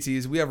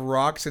AT-ATs. We have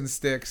rocks and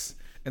sticks,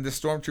 and the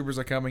stormtroopers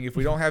are coming. If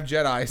we don't have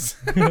Jedis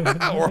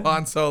or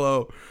Han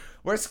Solo,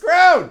 we're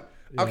screwed.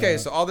 Yeah. Okay,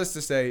 so all this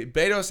to say,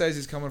 Beto says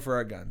he's coming for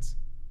our guns.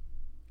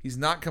 He's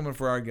not coming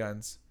for our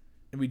guns,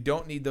 and we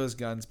don't need those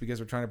guns because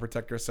we're trying to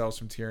protect ourselves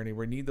from tyranny.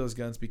 We need those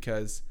guns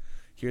because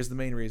here's the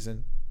main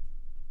reason: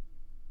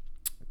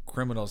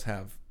 criminals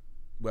have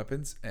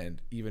weapons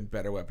and even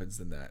better weapons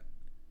than that.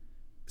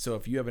 So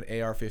if you have an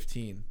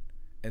AR-15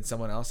 and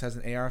someone else has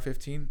an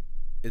AR-15,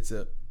 it's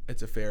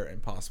a fair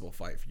and possible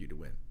fight for you to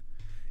win.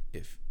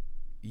 If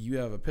you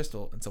have a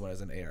pistol and someone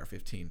has an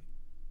AR-15,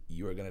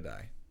 you are going to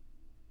die.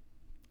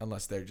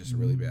 Unless they're just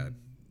really bad.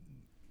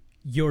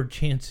 Your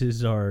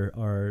chances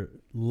are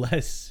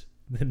less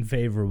than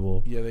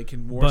favorable. Yeah, they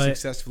can more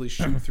successfully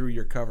shoot through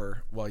your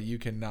cover while you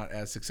cannot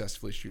as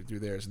successfully shoot through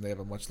theirs, and they have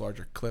a much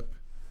larger clip.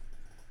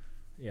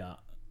 Yeah.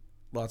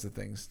 Lots of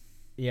things.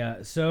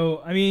 Yeah,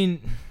 so, I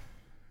mean,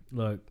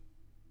 look,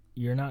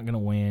 you're not going to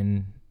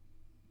win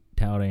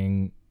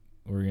touting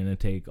we're going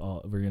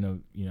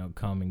to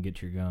come and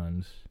get your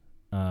guns.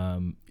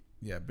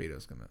 Yeah,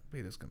 Beta's gonna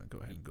go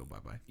ahead and go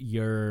bye-bye.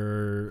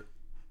 You're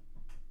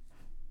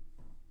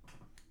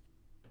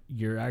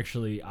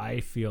actually,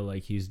 I feel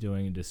like he's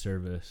doing a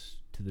disservice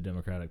to the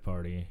Democratic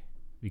Party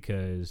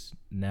because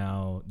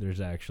now there's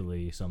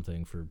actually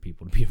something for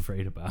people to be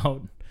afraid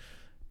about.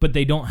 But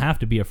they don't have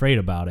to be afraid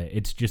about it.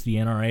 It's just the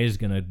NRA is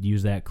going to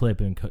use that clip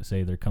and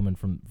say they're coming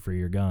for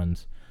your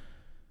guns.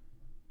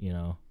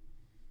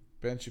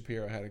 Ben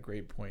Shapiro had a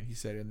great point. He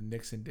said in the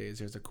Nixon days,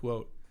 there's a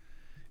quote.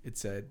 It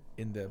said,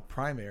 in the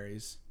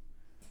primaries,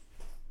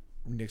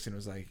 Nixon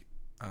was like,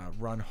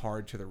 run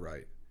hard to the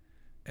right.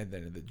 And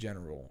then in the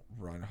general,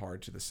 run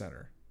hard to the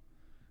center.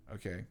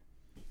 Okay?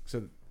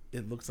 So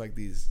it looks like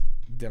these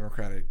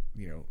Democratic,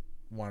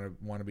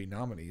 wannabe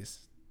nominees,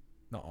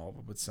 not all of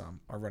them, but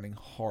some, are running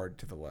hard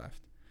to the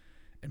left.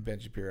 And Ben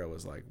Shapiro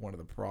was like, one of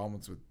the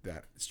problems with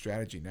that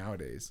strategy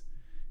nowadays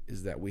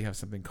is that we have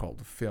something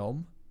called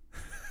film.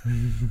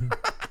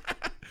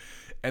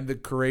 And the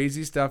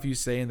crazy stuff you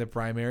say in the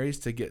primaries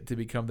to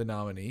become the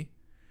nominee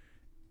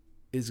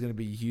is going to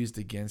be used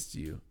against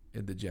you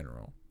in the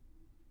general.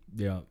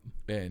 Yeah.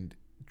 And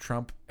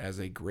Trump, as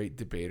a great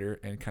debater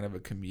and kind of a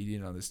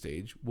comedian on the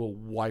stage, will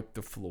wipe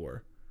the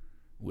floor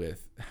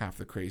with half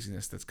the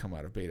craziness that's come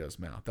out of Beto's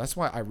mouth. That's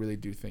why I really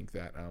do think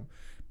that,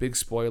 big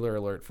spoiler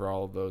alert for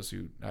all of those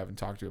who I haven't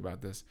talked to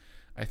about this,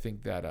 I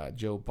think that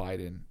Joe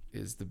Biden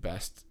is the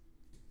best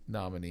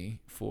nominee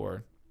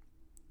for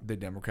the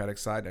Democratic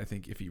side. I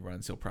think if he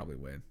runs, he'll probably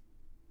win.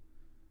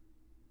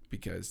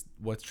 Because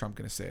what's Trump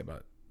going to say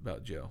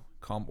about Joe?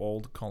 Call him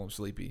old, call him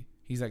sleepy.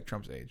 He's like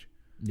Trump's age.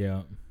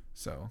 Yeah.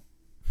 So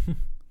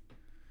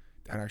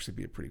That'd actually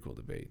be a pretty cool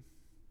debate.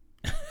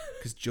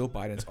 Because Joe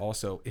Biden's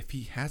also, if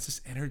he has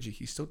this energy,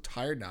 he's so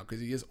tired now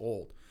because he is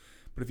old.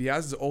 But if he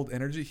has his old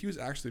energy, he was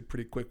actually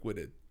pretty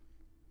quick-witted.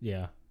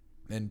 Yeah.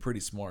 And pretty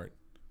smart.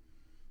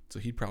 So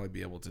he'd probably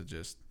be able to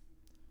just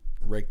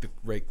rake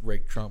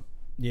Trump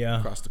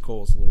across the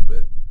coals a little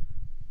bit.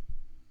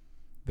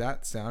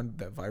 That sound,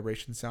 that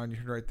vibration sound you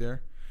heard right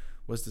there,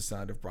 was the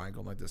sound of Brian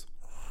going like this.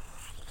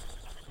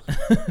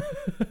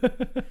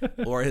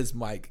 Or his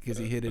mic, because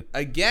he hit it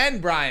again,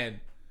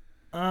 Brian.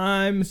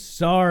 I'm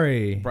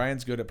sorry.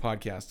 Brian's good at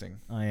podcasting.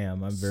 I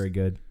am. I'm very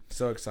good.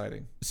 So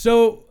exciting.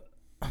 So,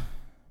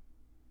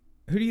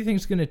 who do you think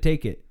is going to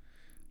take it?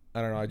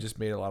 I don't know. I just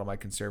made a lot of my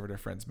conservative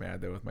friends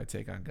mad, though, with my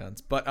take on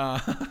guns. But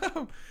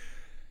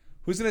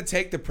who's going to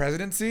take the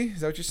presidency?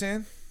 Is that what you're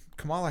saying?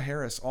 Kamala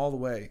Harris all the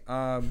way.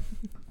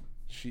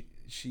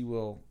 She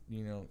will,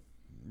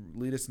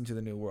 lead us into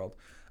the new world.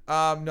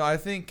 No, I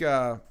think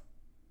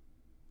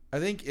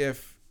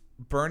if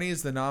Bernie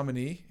is the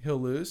nominee,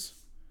 he'll lose.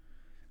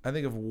 I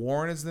think if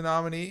Warren is the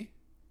nominee,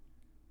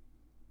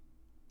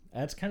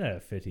 that's kind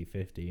of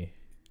 50-50.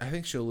 I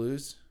think she'll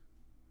lose.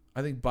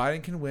 I think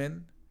Biden can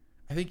win.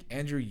 I think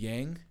Andrew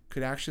Yang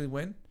could actually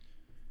win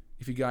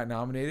if he got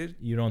nominated.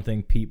 You don't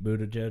think Pete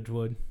Buttigieg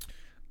would?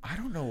 I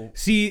don't know.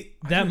 See,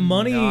 that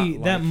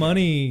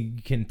money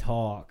can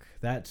talk.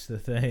 That's the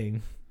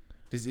thing.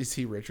 Is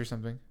he rich or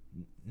something?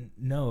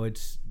 No,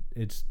 it's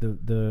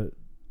the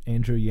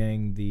Andrew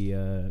Yang, the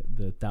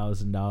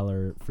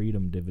 $1,000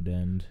 freedom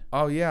dividend.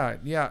 Oh yeah.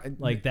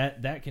 Like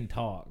that can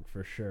talk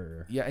for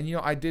sure. Yeah, and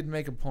I did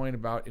make a point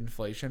about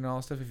inflation and all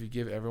that stuff. If you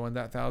give everyone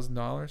that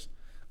 $1,000,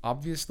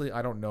 obviously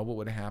I don't know what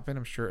would happen.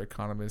 I'm sure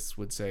economists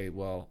would say,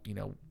 well, I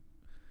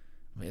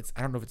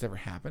don't know if it's ever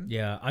happened.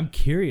 Yeah, I'm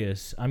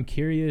curious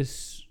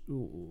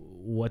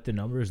what the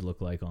numbers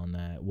look like on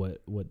that.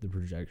 What the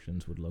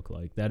projections would look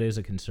like. That is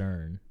a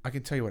concern. I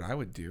can tell you what I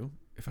would do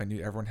if I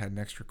knew everyone had an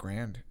extra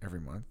 $1,000 every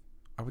month.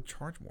 I would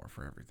charge more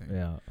for everything.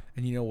 Yeah.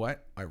 And you know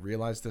what? I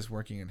realized this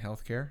working in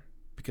healthcare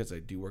because I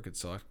do work at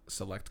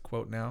Select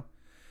Quote now.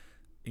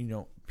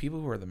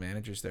 People who are the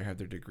managers there have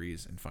their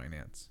degrees in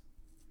finance.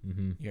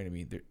 Mm-hmm. You know what I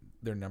mean?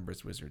 They're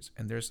numbers wizards.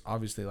 And there's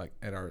obviously like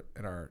at our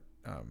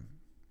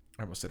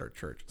I almost said our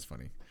church. It's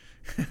funny.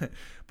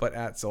 But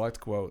at Select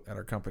Quote, at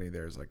our company,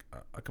 there's like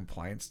a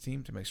compliance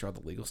team to make sure all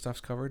the legal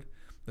stuff's covered.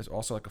 There's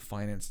also like a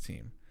finance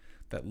team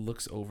that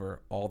looks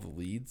over all the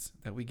leads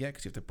that we get,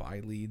 because you have to buy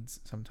leads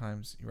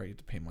sometimes, right? You have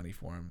to pay money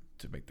for them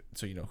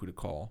so you know who to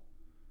call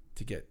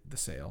to get the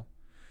sale.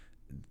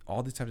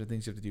 All these types of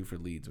things you have to do for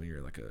leads when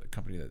you're like a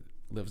company that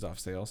lives off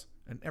sales,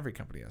 and every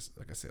company has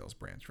like a sales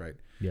branch, right?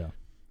 Yeah.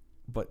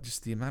 But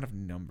just the amount of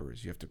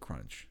numbers you have to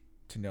crunch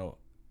to know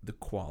the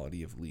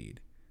quality of lead,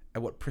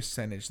 at what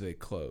percentage they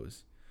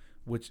close,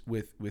 with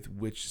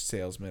which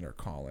salesmen are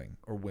calling,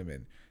 or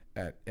women,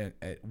 at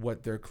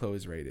what their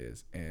close rate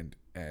is, and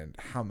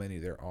how many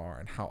there are,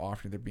 and how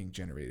often they're being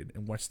generated,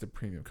 and what's the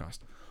premium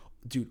cost.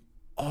 Dude,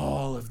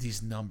 all of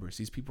these numbers,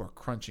 these people are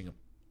crunching them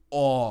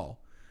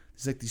all.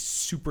 There's like these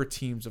super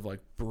teams of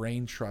like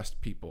brain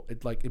trust people.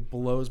 It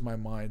blows my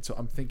mind. So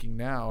I'm thinking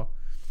now,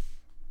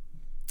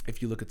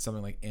 if you look at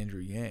something like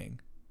Andrew Yang,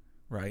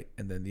 right,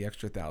 and then the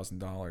extra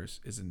 $1,000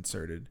 is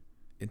inserted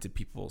into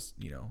people's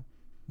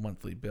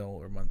monthly bill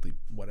or monthly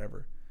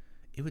whatever,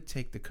 it would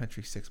take the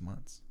country 6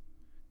 months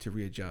to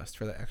readjust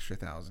for that extra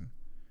 $1,000,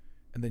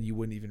 and then you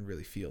wouldn't even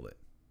really feel it.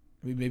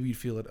 I mean, maybe you'd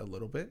feel it a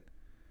little bit,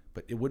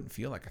 but it wouldn't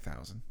feel like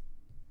 $1,000.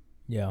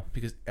 Yeah,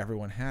 because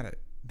everyone had it.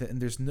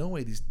 And there's no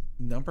way these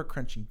number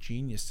crunching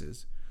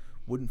geniuses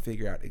wouldn't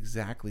figure out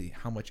exactly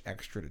how much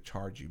extra to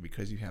charge you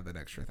because you have that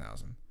extra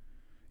 $1,000.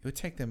 It would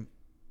take them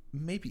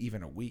maybe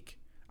even a week.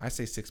 I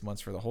say 6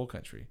 months for the whole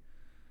country,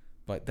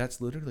 but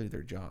that's literally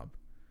their job,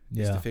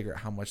 is to figure out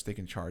how much they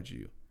can charge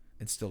you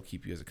and still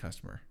keep you as a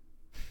customer.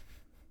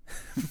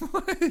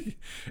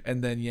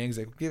 And then Yang's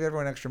like, give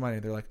everyone extra money.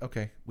 They're like,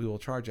 okay, we will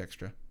charge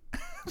extra.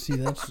 See,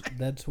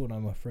 that's what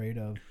I'm afraid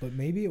of. But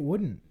maybe it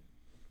wouldn't.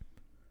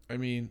 I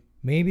mean,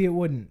 maybe it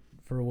wouldn't,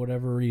 for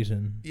whatever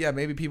reason. Yeah,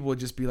 maybe people would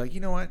just be like,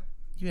 you know what?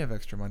 You have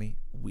extra money.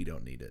 We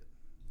don't need it.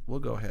 We'll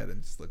go ahead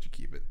and just let you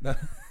keep it.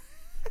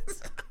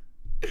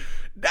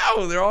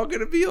 No, they're all going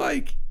to be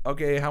like,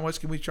 okay, how much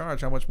can we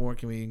charge? How much more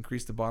can we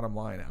increase the bottom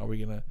line? How are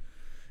we going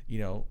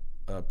to,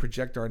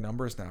 project our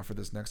numbers now for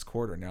this next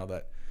quarter, now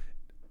that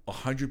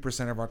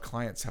 100% of our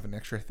clients have an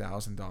extra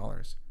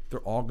 $1,000? They're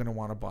all going to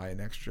want to buy an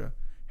extra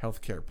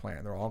healthcare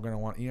plan. They're all going to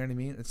want, you know what I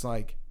mean? It's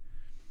like,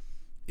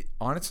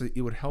 honestly,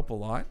 it would help a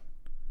lot.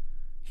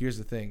 Here's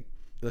the thing.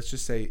 Let's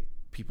just say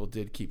people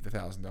did keep the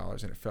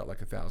 $1,000 and it felt like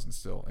 $1,000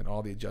 still, and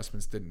all the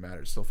adjustments didn't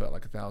matter. It still felt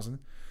like $1,000.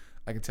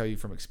 I can tell you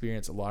from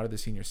experience, a lot of the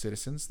senior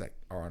citizens that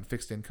are on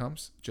fixed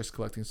incomes, just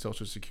collecting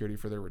Social Security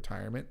for their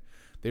retirement,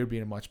 they would be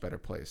in a much better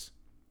place.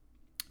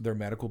 Their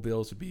medical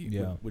bills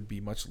would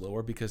be much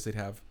lower because they'd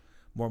have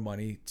more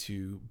money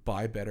to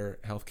buy better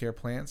healthcare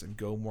plans and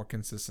go more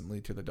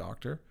consistently to the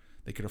doctor.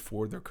 They could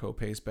afford their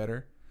co-pays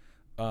better,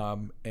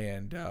 and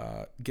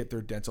get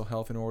their dental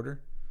health in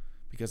order,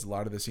 because a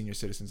lot of the senior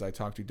citizens I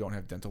talk to don't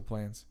have dental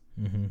plans.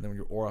 Mm-hmm. And then when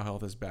your oral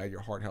health is bad,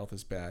 your heart health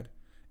is bad,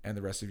 and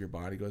the rest of your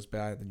body goes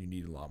bad, then you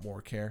need a lot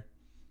more care,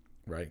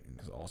 right? And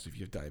also, if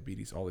you have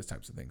diabetes, all these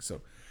types of things.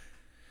 So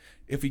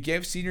if we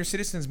gave senior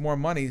citizens more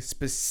money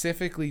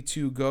specifically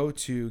to go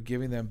to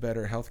giving them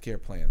better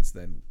healthcare plans,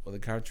 then the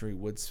country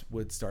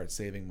would start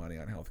saving money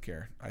on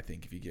healthcare. I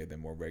think if you gave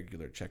them more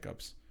regular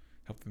checkups,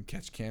 help them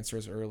catch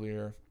cancers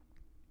earlier,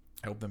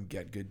 help them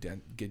get good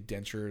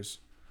dentures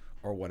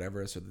or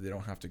whatever, so that they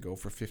don't have to go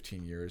for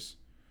 15 years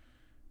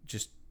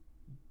just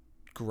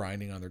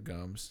grinding on their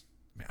gums.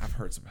 Man, I've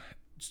heard some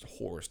just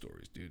horror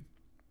stories, dude.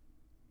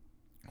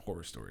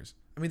 Horror stories.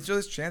 I mean, so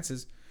there's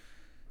chances.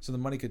 So the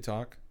money could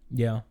talk.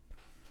 Yeah.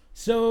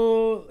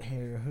 So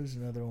here, who's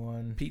another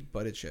one? Pete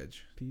Buttigieg.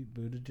 Pete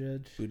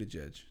Buttigieg.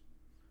 Buttigieg.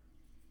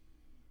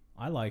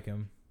 I like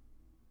him.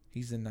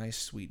 He's a nice,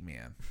 sweet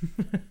man.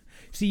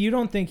 See, you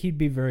don't think he'd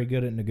be very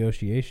good at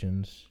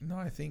negotiations? No,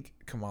 I think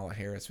Kamala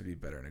Harris would be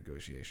better at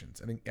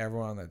negotiations. I think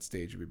everyone on that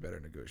stage would be better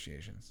at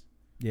negotiations.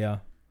 Yeah.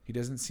 He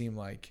doesn't seem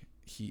like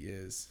he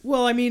is.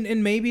 Well, I mean,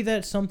 and maybe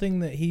that's something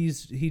that he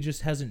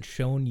just hasn't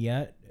shown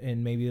yet,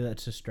 and maybe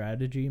that's a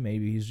strategy.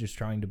 Maybe he's just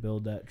trying to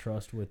build that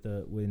trust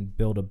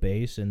build a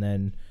base, and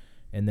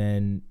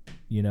then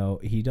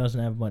he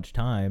doesn't have much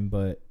time,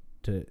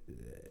 and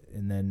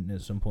then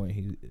at some point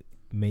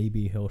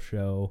he'll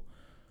show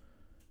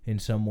in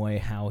some way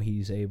how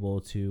he's able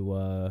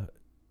to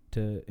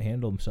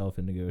handle himself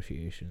in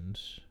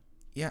negotiations.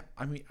 Yeah,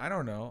 I mean, I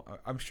don't know.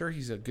 I'm sure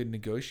he's a good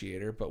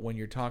negotiator, but when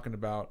you're talking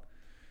about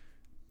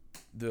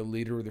the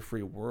leader of the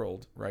free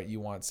world, right? You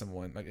want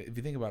someone like, if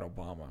you think about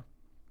Obama,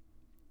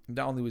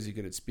 not only was he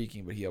good at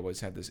speaking, but he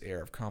always had this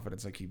air of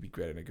confidence, like he'd be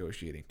great at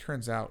negotiating.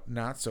 Turns out,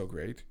 not so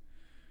great.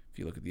 If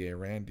you look at the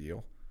Iran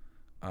deal,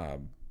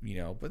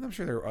 but I'm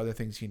sure there are other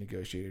things he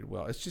negotiated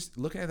well. It's just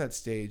looking at that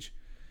stage,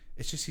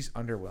 it's just he's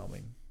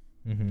underwhelming.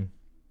 Mm-hmm.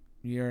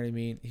 You know what I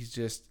mean? He's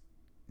just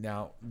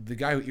now the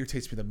guy who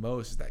irritates me the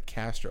most is that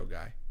Castro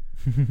guy.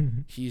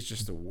 He's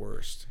just the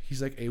worst.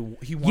 He's like he wants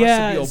to be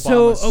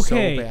Obama so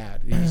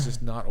bad. He's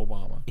just not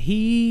Obama.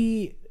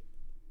 He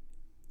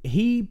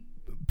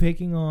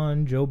picking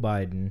on Joe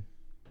Biden.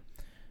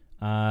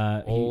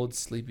 Old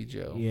Sleepy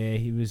Joe. Yeah,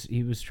 he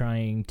was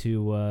trying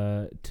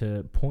to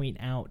point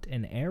out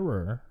an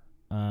error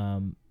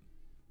that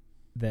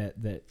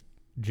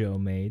Joe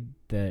made.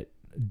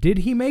 Did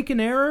he make an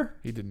error?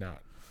 He did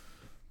not.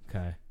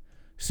 Okay.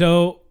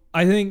 So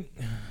I think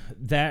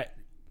that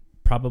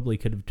probably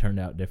could have turned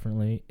out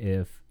differently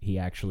if he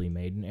actually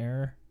made an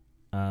error.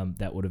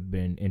 That would have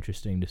been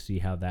interesting to see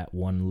how that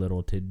one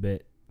little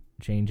tidbit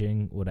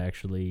changing would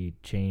actually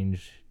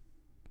change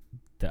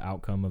the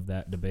outcome of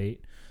that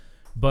debate.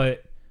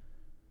 But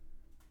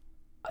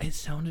it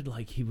sounded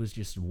like he was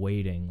just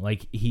waiting.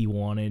 Like he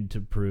wanted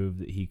to prove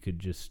that he could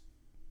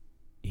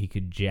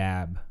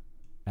jab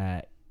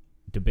at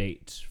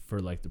debates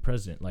for like the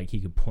president. Like he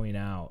could point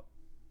out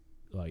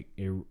like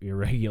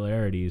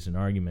irregularities and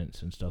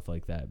arguments and stuff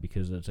like that,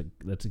 because that's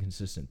a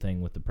consistent thing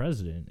with the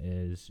president,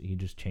 is he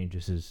just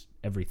changes his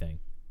everything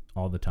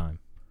all the time.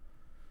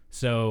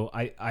 So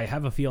I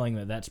have a feeling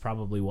that that's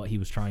probably what he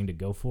was trying to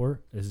go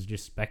for. This is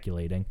just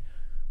speculating,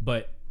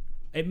 but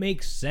it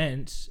makes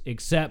sense,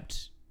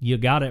 except you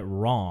got it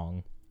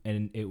wrong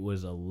and it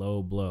was a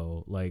low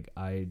blow. Like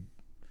I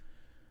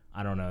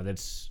don't know,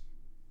 that's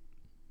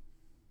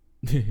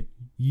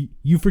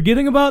you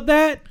forgetting about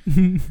that?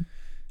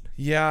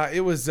 Yeah,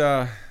 it was.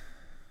 I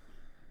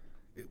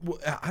don't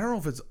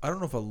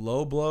know if a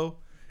low blow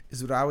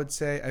is what I would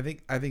say. I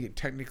think it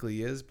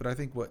technically is, but I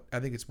think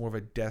it's more of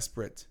a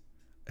desperate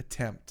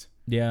attempt.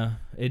 Yeah,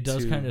 it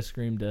does kind of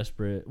scream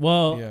desperate.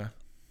 Well, yeah,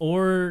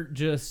 or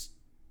just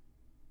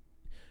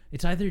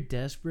it's either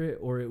desperate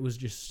or it was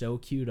just so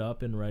queued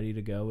up and ready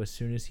to go as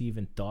soon as he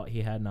even thought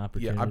he had an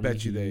opportunity. Yeah, I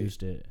bet you they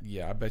used it.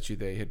 Yeah, I bet you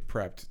they had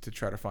prepped to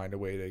try to find a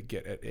way to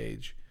get at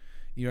age.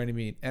 You know what I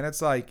mean? And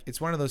it's like it's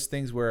one of those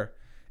things where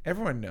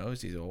everyone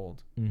knows he's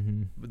old,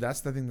 but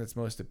that's the thing that's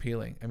most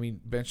appealing. I mean,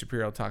 Ben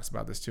Shapiro talks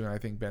about this too, and I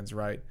think Ben's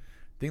right.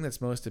 The thing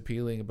that's most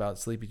appealing about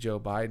Sleepy Joe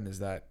Biden is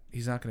that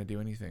he's not going to do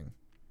anything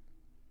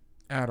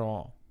at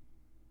all.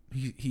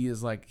 He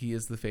is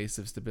the face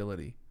of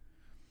stability.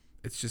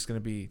 It's just going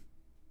to be.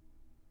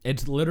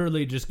 It's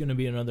literally just going to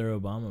be another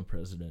Obama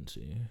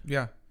presidency.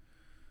 Yeah,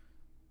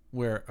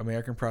 where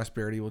American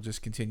prosperity will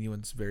just continue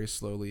and very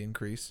slowly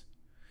increase,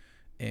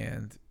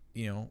 and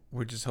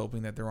we're just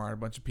hoping that there aren't a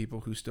bunch of people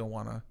who still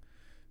want to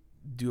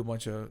do a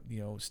bunch of,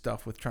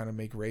 stuff with trying to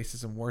make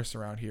racism worse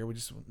around here. We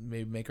just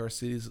maybe make our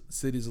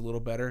cities a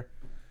little better,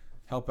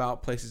 help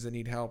out places that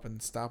need help,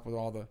 and stop with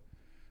all the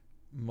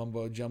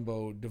mumbo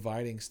jumbo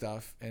dividing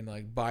stuff. And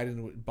like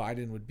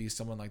Biden would be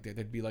someone like that.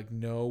 There'd be like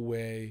no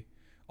way.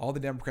 All the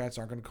Democrats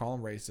aren't going to call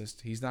him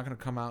racist. He's not going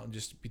to come out and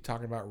just be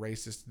talking about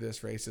racist this,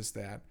 racist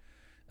that.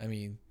 I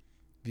mean,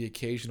 the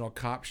occasional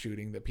cop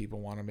shooting that people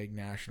want to make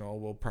national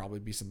will probably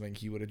be something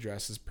he would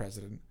address as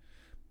president.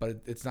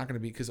 But it's not going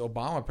to be, because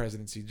Obama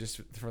presidency,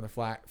 just from the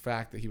fact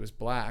that he was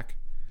black,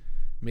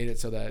 made it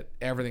so that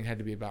everything had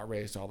to be about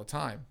race all the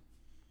time,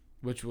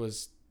 which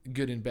was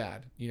good and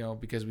bad,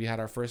 because we had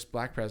our first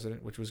black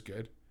president, which was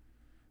good,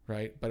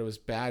 right? But it was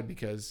bad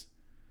because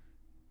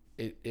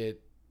it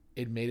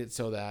made it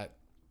so that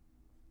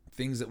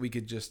things that we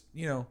could just,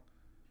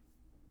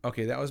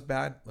 okay, that was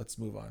bad, let's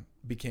move on.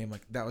 Became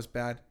like, that was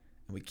bad,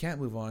 and we can't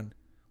move on.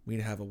 We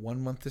need to have a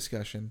 1-month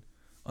discussion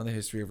on the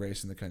history of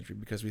race in the country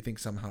because we think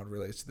somehow it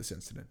relates to this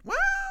incident. Well,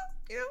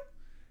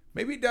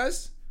 maybe it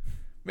does.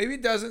 Maybe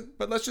it doesn't,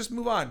 but let's just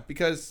move on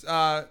because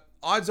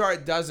odds are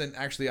it doesn't.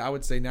 Actually, I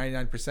would say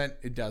 99%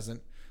 it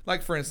doesn't.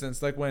 Like, for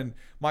instance, like when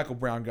Michael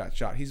Brown got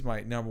shot. He's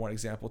my number one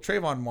example.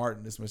 Trayvon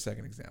Martin is my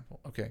second example.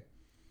 Okay.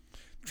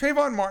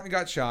 Trayvon Martin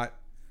got shot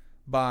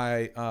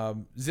by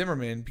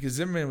Zimmerman because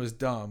Zimmerman was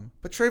dumb,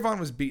 but Trayvon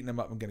was beating him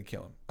up and going to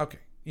kill him. Okay.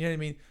 You know what I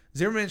mean?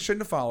 Zimmerman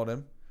shouldn't have followed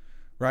him,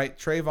 right?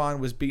 Trayvon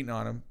was beating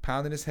on him,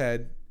 pounding his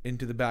head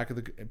into the back of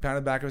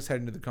his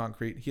head into the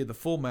concrete. He had the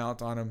full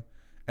mount on him,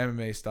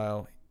 MMA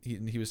style.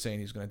 He was saying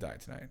he was going to die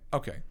tonight.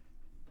 Okay.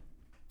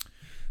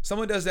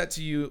 Someone does that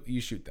to you,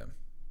 you shoot them.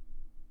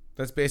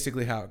 That's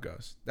basically how it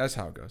goes. That's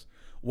how it goes.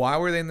 Why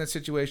were they in that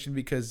situation?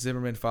 Because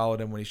Zimmerman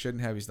followed him when he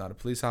shouldn't have. He's not a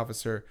police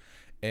officer,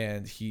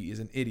 and he is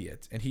an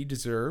idiot. And he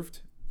deserved,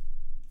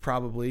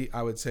 probably,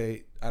 I would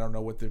say, I don't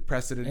know what the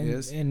precedent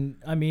is. And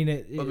I mean,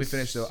 let me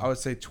finish though. I would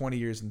say 20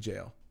 years in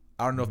jail.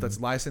 I don't know if that's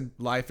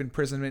life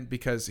imprisonment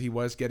because he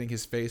was getting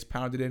his face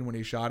pounded in when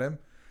he shot him.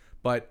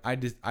 But I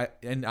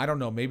don't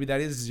know. Maybe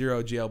that is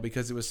 0 jail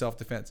because it was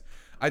self-defense.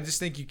 I just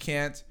think you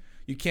can't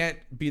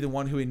be the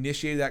one who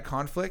initiated that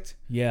conflict.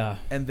 Yeah.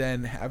 And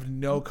then have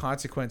no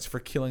consequence for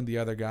killing the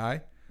other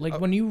guy.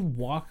 Like when you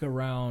walk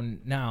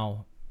around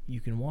now, you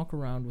can walk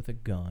around with a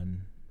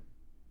gun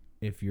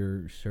if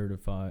you're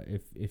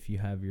certified, if you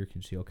have your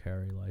concealed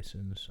carry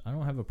license. I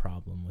don't have a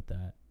problem with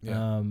that.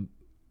 Yeah.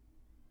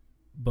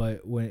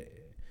 But when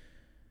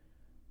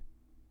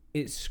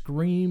it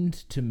screamed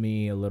to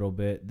me a little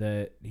bit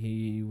that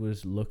he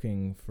was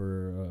looking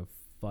for a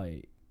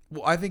fight.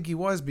 Well, I think he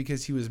was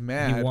because he was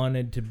mad. He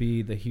wanted to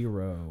be the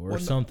hero or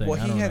something. Well,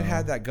 he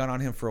had that gun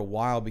on him for a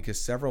while because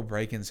several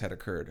break-ins had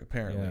occurred,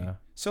 apparently. Yeah.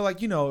 So,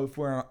 like, if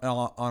we're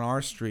on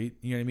our street,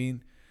 you know what I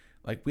mean?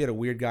 Like, we had a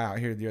weird guy out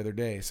here the other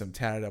day, some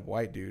tatted up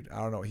white dude. I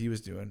don't know what he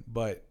was doing.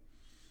 But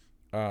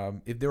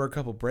if there were a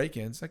couple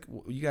break-ins, like,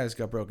 you guys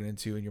got broken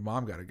into and your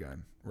mom got a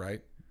gun,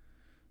 right?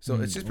 So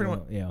it's just pretty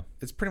much,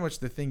 it's pretty much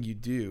the thing you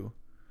do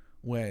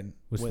when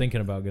thinking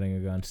about getting a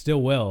gun.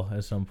 Still will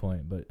at some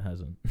point, but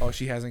hasn't. Oh,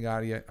 she hasn't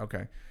got it yet?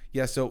 Okay.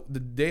 Yeah, so the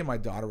day my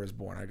daughter was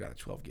born, I got a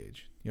 12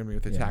 gauge. You know what I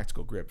mean? With a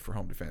tactical grip for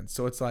home defense.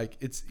 So it's like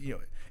it's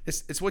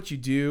what you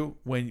do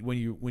when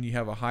you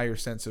have a higher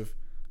sense of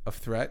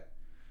threat,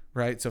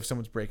 right? So if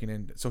someone's breaking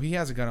in, so he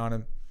has a gun on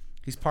him.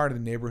 He's part of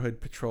the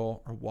neighborhood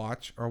patrol or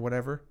watch or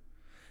whatever,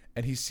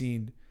 and he's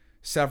seen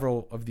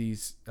several of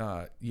these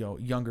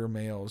younger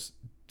males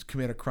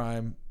commit a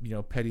crime,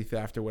 petty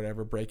theft or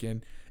whatever, break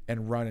in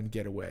and run and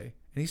get away.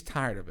 And he's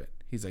tired of it.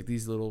 He's like,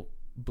 these little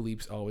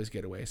bleeps always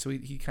get away. So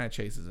he kind of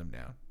chases them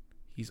down.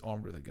 He's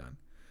armed with a gun.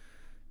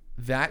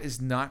 That is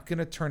not going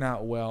to turn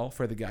out well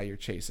for the guy you're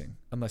chasing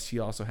unless he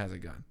also has a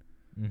gun.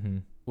 Mm-hmm.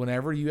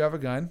 Whenever you have a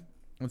gun,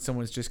 when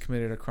someone's just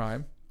committed a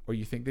crime or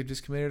you think they've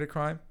just committed a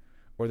crime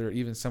or they're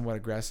even somewhat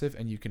aggressive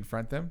and you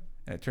confront them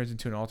and it turns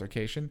into an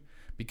altercation,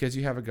 because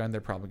you have a gun,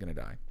 they're probably going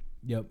to die.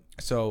 Yep.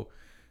 So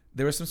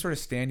there was some sort of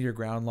stand your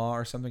ground law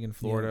or something in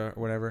Florida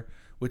or whatever,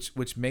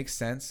 which makes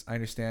sense. I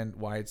understand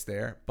why it's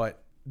there,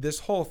 but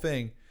this whole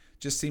thing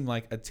just seemed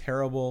like a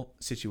terrible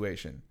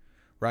situation,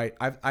 right?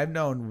 I've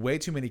known way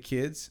too many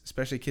kids,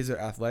 especially kids that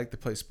are athletic,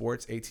 that play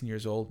sports, 18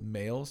 years old,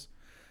 males.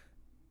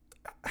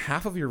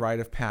 Half of your rite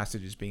of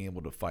passage is being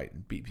able to fight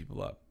and beat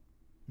people up.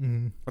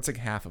 Mm-hmm. That's like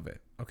half of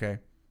it, okay?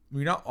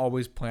 You're not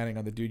always planning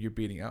on the dude you're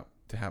beating up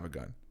to have a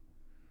gun.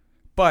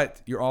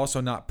 But you're also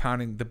not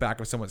pounding the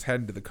back of someone's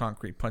head into the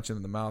concrete, punching them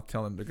in the mouth,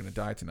 telling them they're going to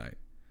die tonight.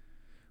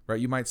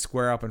 Right? You might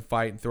square up and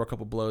fight and throw a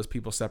couple blows.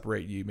 People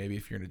separate you. Maybe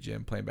if you're in a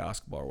gym playing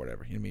basketball or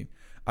whatever. You know what I mean?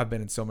 I've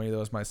been in so many of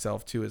those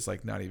myself too. It's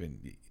like not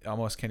even,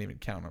 almost can't even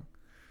count them.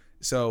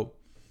 So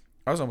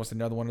I was almost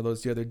another one of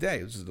those the other day.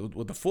 It was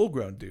with a full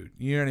grown dude.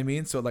 You know what I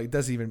mean? So like,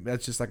 doesn't even,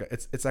 that's just like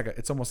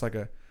it's almost like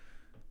a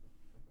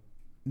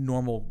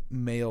normal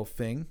male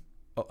thing,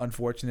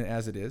 unfortunate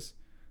as it is.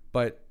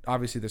 But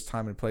obviously there's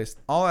time and place.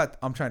 All that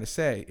I'm trying to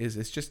say is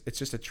it's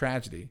just a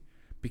tragedy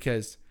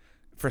because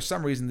for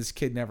some reason this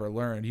kid never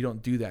learned. You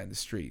don't do that in the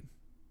street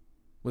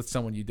with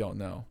someone you don't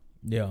know.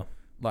 Yeah.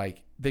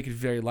 Like they could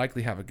very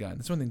likely have a gun.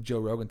 That's one thing Joe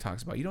Rogan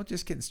talks about. You don't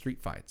just get in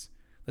street fights.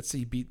 Let's say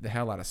you beat the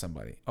hell out of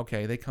somebody.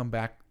 Okay, they come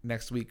back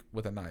next week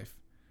with a knife.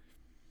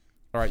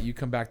 All right, you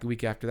come back the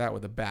week after that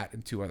with a bat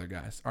and 2 other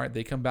guys. All right,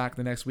 they come back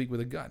the next week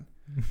with a gun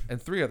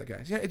and 3 other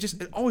guys. Yeah,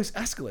 it always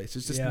escalates.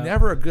 It's just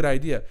never a good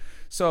idea.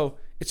 So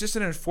it's just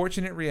an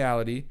unfortunate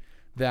reality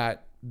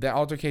that the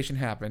altercation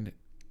happened.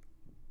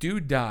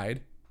 Dude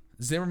died.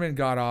 Zimmerman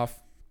got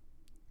off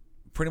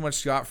pretty much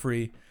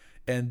scot-free,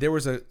 and there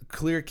was a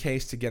clear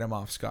case to get him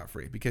off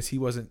scot-free because he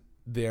wasn't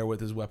there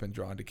with his weapon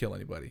drawn to kill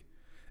anybody.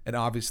 And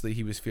obviously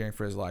he was fearing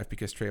for his life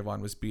because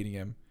Trayvon was beating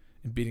him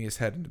and beating his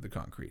head into the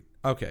concrete.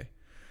 Okay.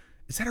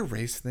 Is that a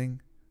race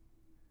thing?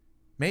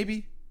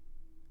 Maybe.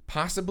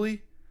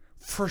 Possibly.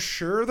 For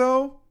sure,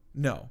 though?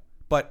 No.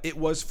 But it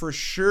was for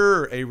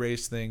sure a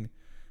race thing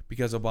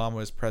because Obama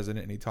was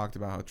president and he talked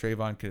about how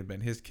Trayvon could have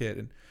been his kid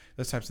and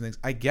those types of things.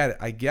 I get it.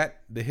 I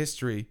get the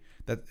history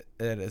that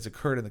has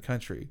occurred in the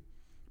country.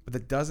 But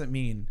that doesn't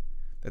mean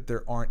that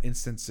there aren't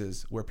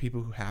instances where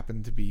people who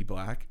happen to be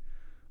black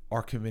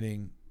are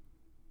committing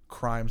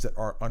crimes that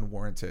are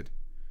unwarranted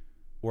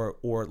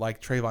or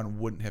like Trayvon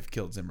wouldn't have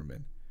killed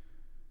Zimmerman.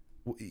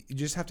 You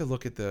just have to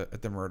look at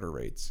the murder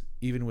rates,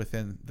 even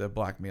within the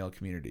black male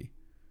community,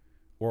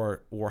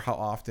 or how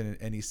often in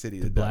any city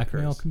the black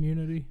male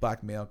community,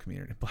 black male,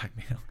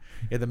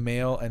 yeah, the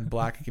male and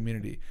black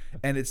community,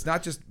 and it's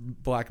not just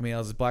black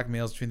males; it's black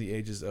males between the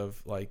ages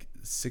of like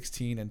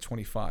 16 and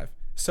 25.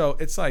 So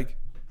it's like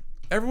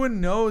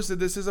everyone knows that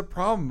this is a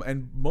problem,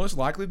 and most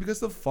likely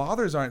because the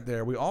fathers aren't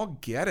there. We all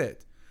get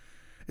it.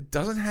 It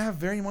doesn't have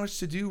very much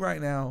to do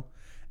right now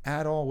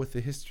at all with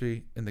the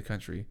history in the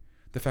country.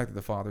 The fact that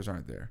the fathers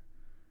aren't there.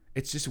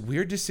 It's just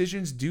weird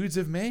decisions dudes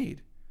have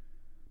made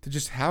to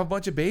just have a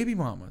bunch of baby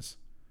mamas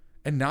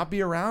and not be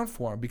around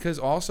for them because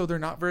also they're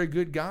not very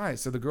good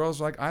guys. So the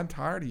girl's like, I'm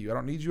tired of you. I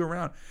don't need you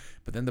around.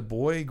 But then the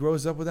boy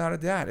grows up without a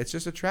dad. It's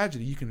just a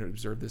tragedy. You can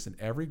observe this in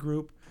every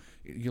group.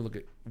 You look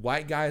at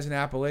white guys in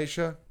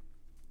Appalachia.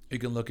 You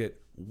can look at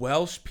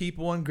Welsh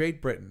people in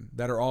Great Britain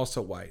that are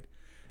also white.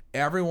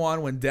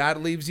 Everyone, when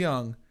dad leaves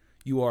young,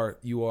 you are,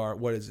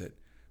 what is it?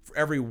 For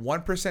every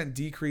 1%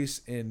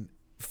 decrease in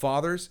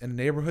fathers in a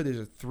neighborhood, there's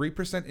a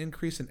 3%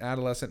 increase in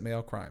adolescent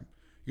male crime.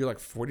 You're like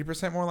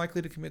 40% more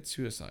likely to commit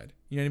suicide.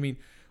 You know what I mean?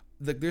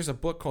 There's a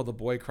book called The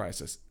Boy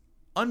Crisis.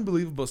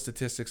 Unbelievable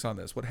statistics on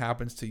this. What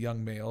happens to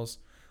young males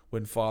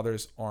when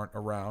fathers aren't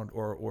around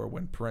or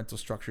when parental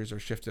structures are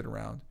shifted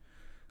around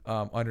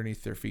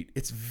underneath their feet.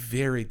 It's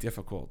very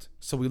difficult.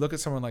 So we look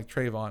at someone like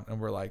Trayvon and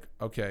we're like,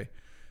 okay,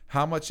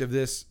 how much of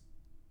this,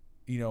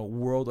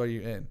 world are you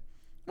in?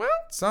 Well,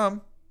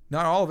 some.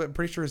 Not all of it. I'm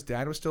pretty sure his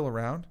dad was still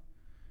around.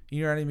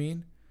 You know what I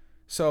mean?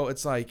 So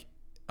it's like,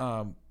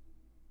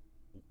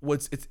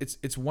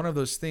 it's one of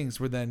those things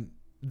where then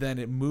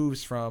it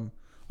moves from,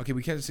 okay,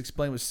 we can't just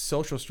explain with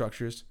social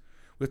structures.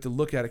 We have to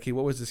look at, okay,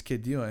 what was this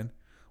kid doing?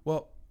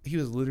 Well, he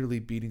was literally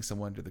beating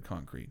someone to the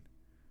concrete.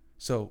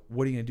 So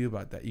what are you gonna do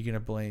about that? You're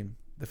gonna blame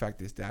the fact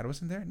that his dad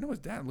wasn't there? No, his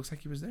dad looks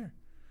like he was there.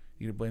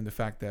 You're gonna blame the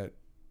fact that,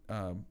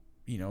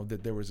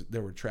 that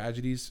there were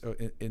tragedies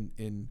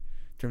in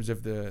terms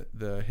of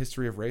the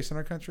history of race in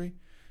our country.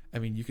 I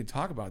mean, you can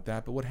talk about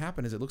that, but what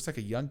happened is it looks like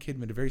a young kid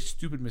made a very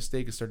stupid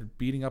mistake and started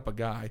beating up a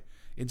guy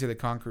into the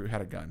concrete who had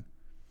a gun.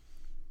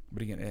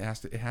 But again,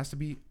 it has to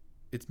be.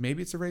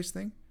 Maybe it's a race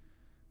thing.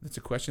 That's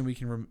a question we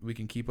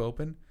can keep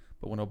open.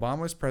 But when Obama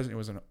was president,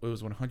 it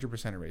was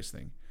 100% a race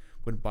thing.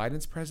 When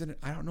Biden's president,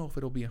 I don't know if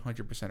it'll be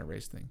 100% a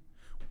race thing.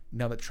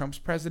 Now that Trump's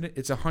president,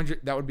 it's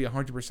 100. That would be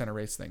 100% a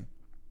race thing.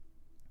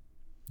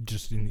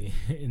 Just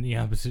in the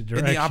opposite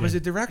direction. In the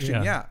opposite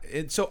direction, yeah.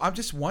 And so I'm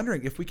just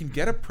wondering if we can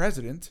get a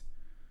president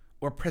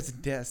or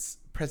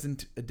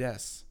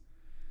presidentess,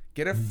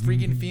 get a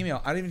freaking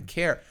female. I don't even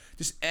care.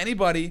 Just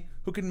anybody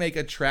who can make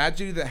a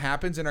tragedy that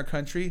happens in our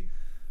country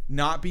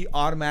not be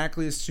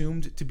automatically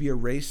assumed to be a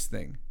race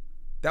thing.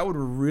 That would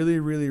really,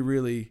 really,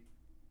 really,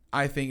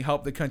 I think,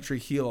 help the country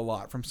heal a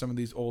lot from some of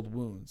these old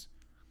wounds.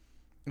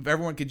 If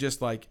everyone could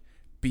just like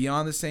be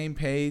on the same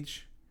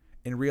page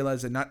and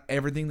realize that not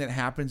everything that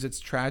happens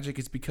that's tragic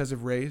is because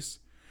of race.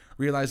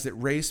 Realize that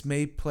race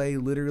may play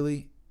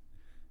literally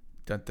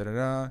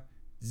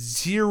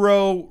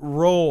zero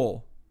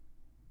role.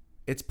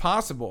 It's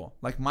possible.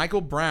 Like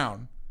Michael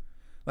Brown,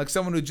 like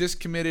someone who just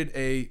committed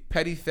a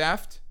petty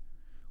theft,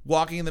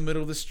 walking in the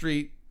middle of the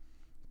street,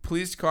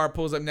 police car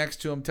pulls up next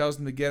to him, tells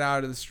him to get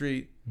out of the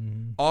street.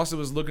 Mm-hmm. Also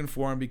was looking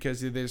for him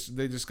because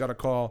they just got a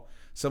call.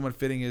 Someone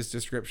fitting his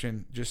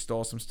description just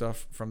stole some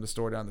stuff from the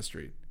store down the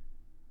street.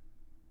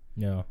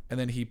 Yeah. And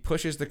then he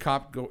pushes the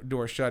cop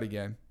door shut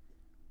again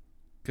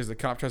because the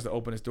cop tries to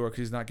open his door because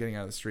he's not getting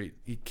out of the street.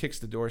 He kicks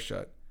the door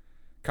shut.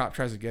 Cop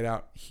tries to get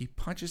out. He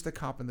punches the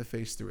cop in the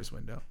face through his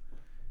window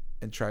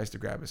and tries to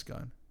grab his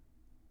gun.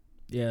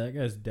 Yeah, that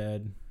guy's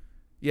dead.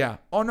 Yeah.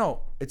 Oh,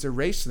 no. It's a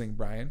race thing,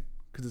 Brian,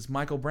 because it's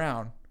Michael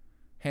Brown.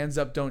 Hands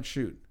up, don't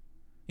shoot.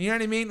 You know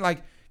what I mean?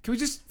 Like, can we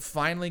just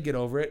finally get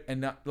over it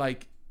and not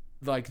like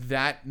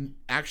that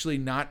actually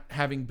not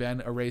having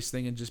been a race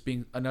thing and just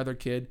being another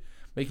kid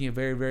making a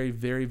very, very,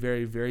 very,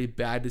 very, very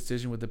bad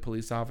decision with the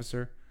police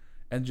officer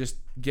and just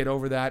get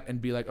over that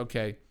and be like,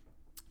 okay,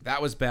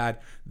 that was bad.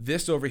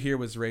 This over here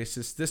was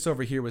racist. This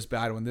over here was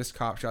bad when this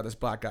cop shot this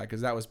black guy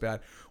because that was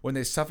bad. When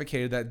they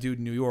suffocated that dude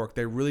in New York,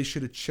 they really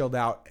should have chilled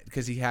out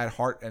because he had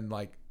heart and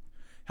like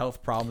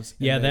health problems.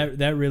 Yeah,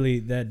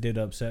 that did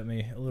upset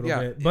me a little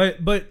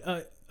bit.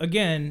 But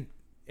again,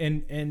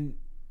 and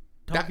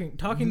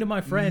talking to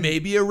my friend,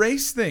 maybe a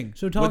race thing.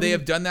 So would they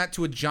have done that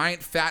to a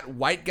giant fat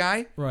white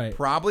guy? Right.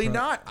 Probably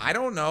not. I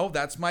don't know.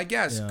 That's my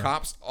guess. Yeah.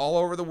 Cops all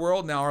over the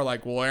world now are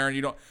like, well, Aaron,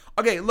 you don't.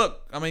 Okay,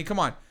 look. I mean, come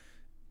on.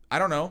 I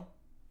don't know.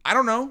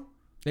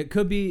 It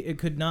could be. It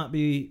could not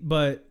be.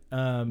 But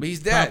he's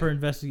dead.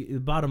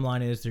 The bottom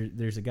line is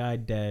there's a guy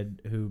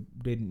dead who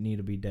didn't need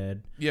to be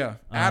dead. Yeah,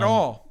 at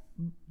all.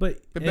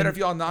 But better if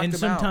y'all knocked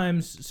him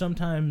out.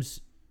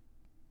 Sometimes,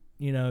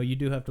 you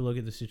do have to look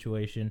at the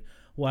situation.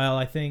 While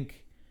I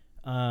think,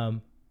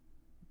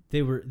 they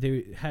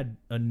had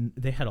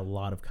a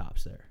lot of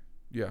cops there.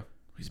 Yeah,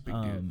 he's a big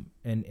dude.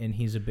 And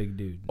he's a big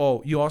dude.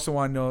 Oh, you also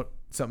want to know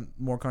something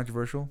more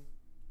controversial?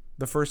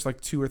 The first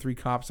 2 or 3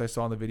 cops I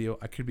saw in the video,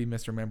 I could be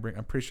misremembering.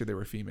 I'm pretty sure they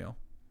were female.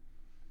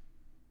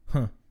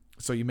 Huh.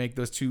 So you make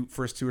those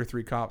first 2 or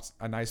 3 cops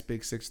a nice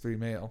big 6'3"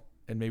 male,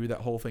 and maybe that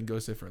whole thing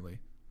goes differently.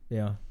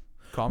 Yeah.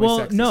 Call me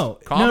sexist. No.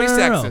 Call me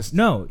sexist.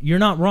 No, you're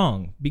not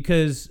wrong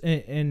because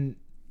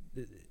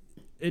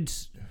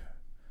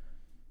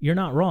you're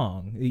not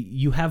wrong.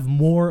 You have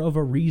more of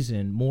a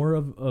reason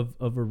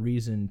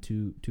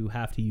to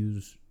have to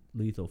use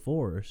lethal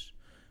force.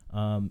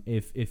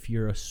 If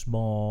you're a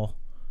small,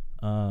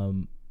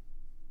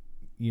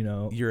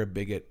 you're a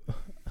bigot.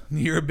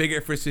 You're a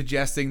bigot for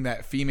suggesting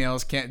that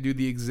females can't do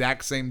the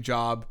exact same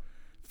job,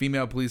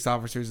 female police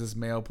officers, as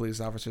male police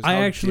officers. I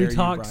actually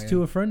talked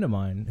to a friend of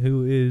mine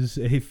who is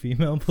a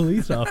female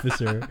police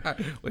officer.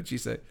 What'd she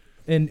say?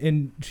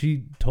 And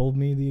she told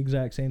me the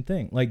exact same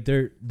thing. Like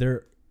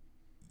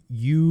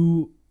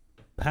you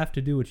have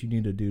to do what you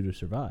need to do to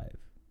survive.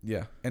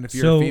 Yeah, and if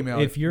you're a female,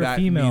 that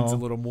means a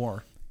little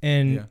more.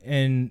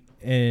 And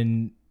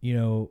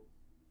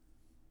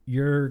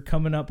you're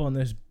coming up on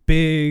this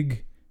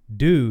big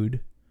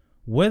dude,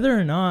 whether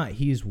or not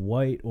he's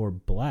white or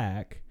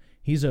black,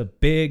 he's a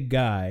big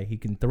guy. He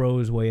can throw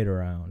his weight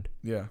around.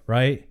 Yeah.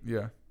 Right?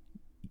 Yeah.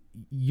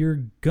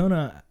 You're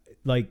gonna,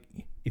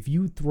 if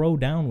you throw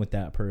down with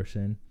that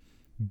person,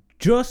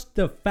 just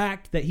the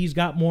fact that he's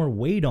got more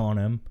weight on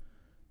him,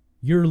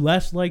 you're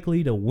less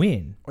likely to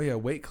win. Oh, yeah,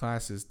 weight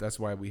classes. That's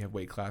why we have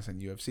weight class in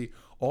UFC.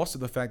 Also,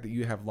 the fact that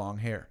you have long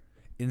hair.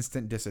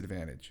 Instant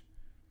disadvantage.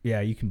 Yeah,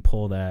 you can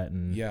pull that.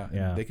 And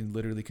they can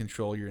literally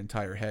control your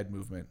entire head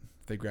movement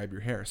if they grab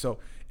your hair. So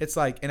it's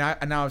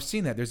and now I've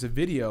seen that. There's a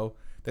video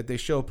that they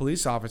show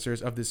police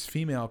officers of this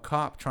female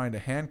cop trying to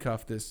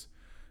handcuff this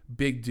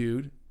big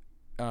dude.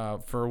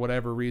 For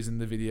whatever reason,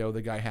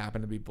 the guy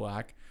happened to be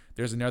black.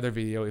 There's another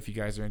video, if you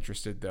guys are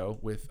interested, though,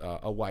 with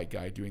a white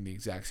guy doing the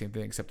exact same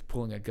thing except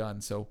pulling a gun.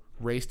 So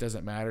race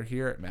doesn't matter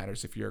here. It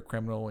matters if you're a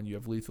criminal and you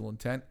have lethal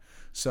intent.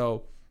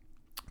 So,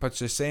 but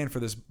just saying,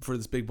 for this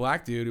big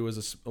black dude who was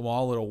a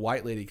small little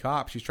white lady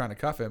cop, she's trying to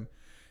cuff him.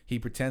 He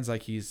pretends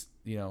like he's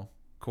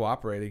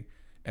cooperating,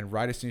 and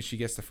right as soon as she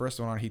gets the first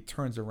one on, he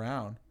turns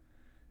around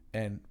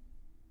and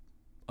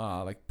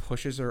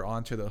pushes her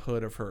onto the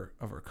hood of her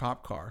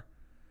cop car.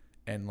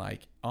 And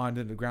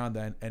onto the ground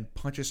then, and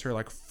punches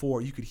her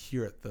 4. You could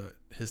hear it,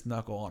 his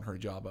knuckle on her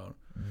jawbone.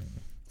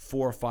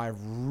 4 or 5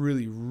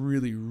 really,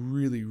 really,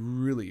 really,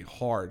 really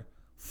hard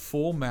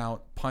full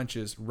mount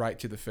punches right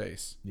to the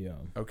face. Yeah.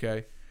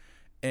 Okay.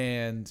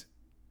 And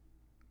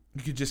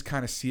you could just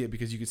kind of see it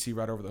because you could see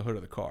right over the hood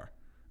of the car,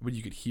 but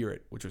you could hear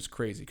it, which was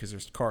crazy because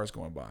there's cars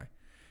going by.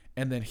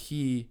 And then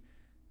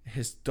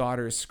his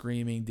daughter is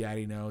screaming,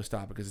 "Daddy, no,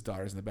 stop it," because his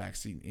daughter's in the back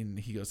seat. And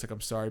he goes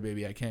 "I'm sorry,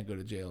 baby, I can't go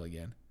to jail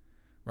again."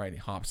 Right, and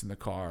he hops in the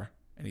car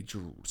and he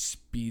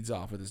speeds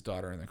off with his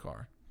daughter in the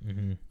car.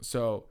 Mm-hmm.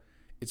 So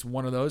it's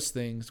one of those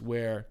things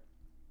where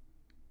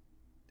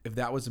if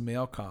that was a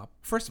male cop,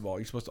 first of all,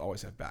 you're supposed to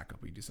always have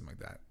backup when you do something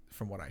like that,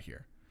 from what I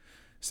hear.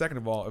 Second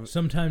of all,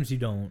 sometimes you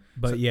don't,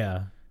 but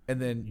yeah,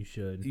 and then you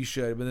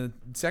should. But then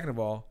second of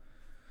all,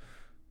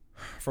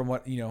 from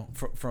what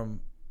from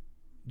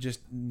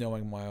just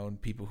knowing my own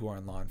people who are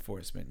in law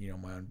enforcement,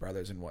 my own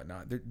brothers and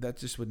whatnot, that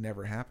just would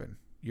never happen.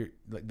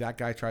 That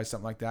guy tries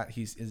something like that,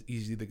 he's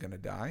either going to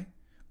die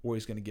or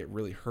he's going to get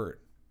really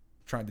hurt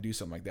trying to do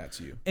something like that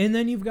to you. And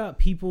then you've got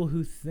people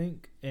who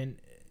think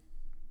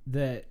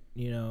that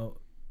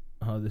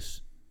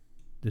this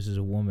is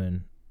a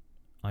woman,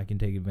 I can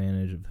take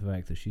advantage of the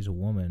fact that she's a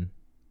woman.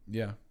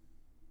 Yeah.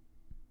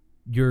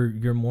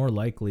 You're more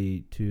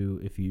likely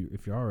to, if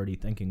you're already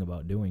thinking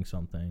about doing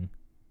something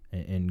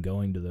and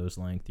going to those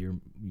lengths,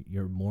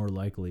 you're more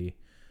likely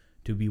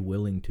to be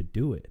willing to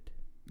do it.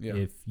 Yeah.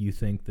 If you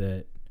think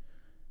that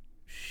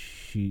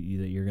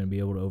you're going to be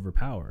able to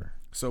overpower.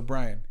 So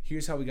Brian,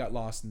 here's how we got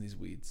lost in these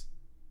weeds.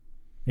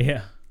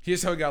 Yeah.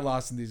 Here's how we got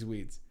lost in these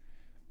weeds.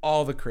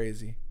 All the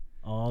crazy.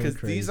 Because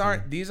these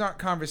aren't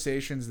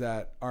conversations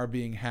that are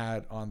being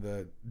had on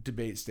the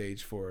debate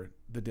stage for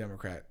the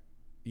Democrat,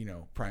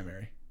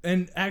 primary.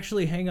 And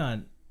actually, hang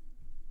on.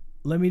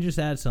 Let me just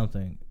add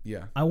something.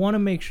 Yeah. I want to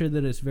make sure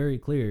that it's very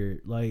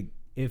clear.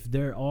 If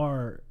there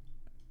are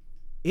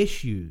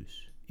issues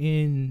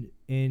in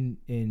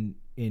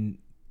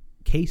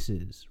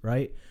cases,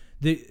 right?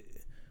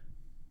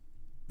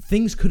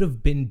 Things could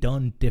have been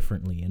done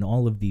differently in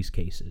all of these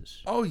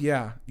cases. Oh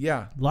yeah,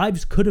 yeah.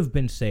 Lives could have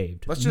been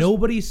saved.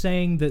 Nobody's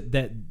saying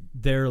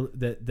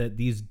that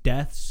these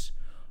deaths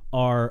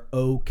are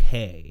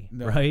okay,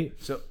 no. Right?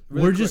 So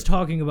we're just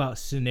talking about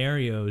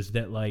scenarios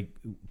that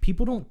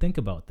people don't think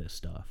about this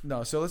stuff.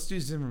 No, so let's do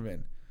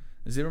Zimmerman.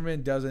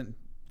 Zimmerman doesn't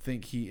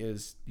think he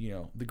is,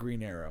 the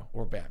Green Arrow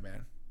or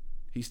Batman.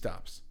 He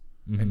stops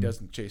Mm-hmm. and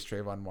doesn't chase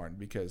Trayvon Martin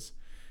because,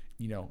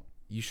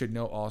 you should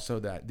know also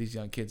that these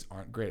young kids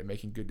aren't great at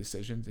making good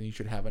decisions, and you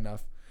should have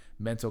enough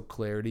mental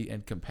clarity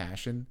and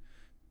compassion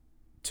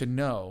to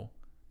know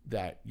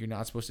that you're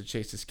not supposed to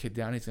chase this kid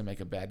down. He's going to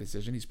make a bad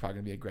decision. He's probably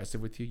going to be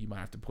aggressive with you. You might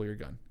have to pull your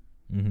gun.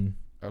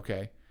 Mm-hmm.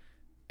 Okay.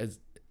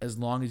 As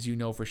long as you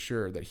know for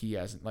sure that he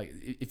hasn't, like,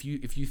 if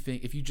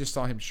you just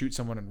saw him shoot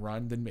someone and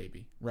run, then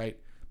maybe, right?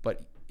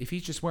 But if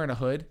he's just wearing a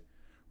hood,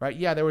 right?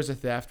 Yeah, there was a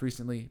theft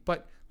recently,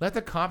 but let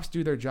the cops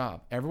do their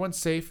job. Everyone's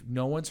safe.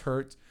 No one's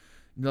hurt.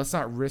 Let's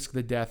not risk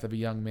the death of a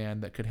young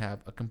man that could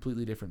have a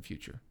completely different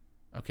future,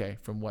 okay,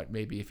 from what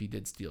maybe if he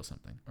did steal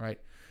something, all right?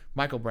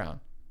 Michael Brown,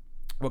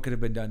 what could have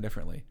been done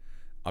differently?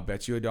 I'll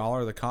bet you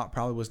 $1 the cop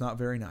probably was not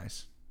very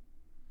nice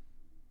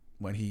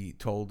when he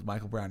told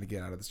Michael Brown to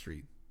get out of the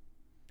street.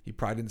 He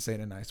probably didn't say it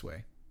in a nice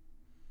way.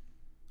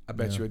 I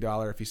bet you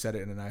 $1 if he said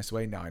it in a nice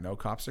way. Now, I know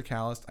cops are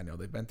calloused. I know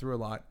they've been through a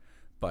lot.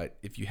 But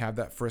if you have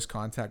that first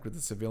contact with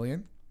a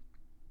civilian,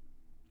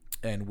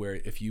 and where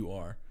if you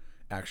are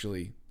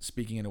actually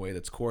speaking in a way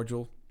that's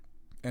cordial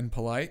and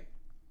polite,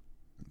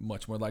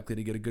 much more likely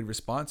to get a good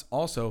response.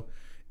 Also,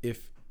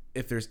 if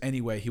there's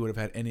any way he would have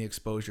had any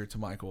exposure to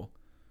Michael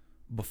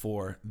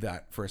before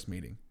that first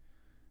meeting.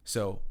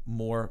 So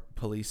more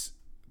police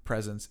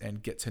presence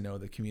and get to know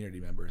the community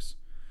members.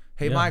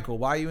 Hey, yeah. Michael,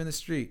 why are you in the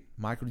street?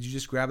 Michael, did you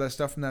just grab that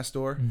stuff from that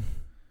store?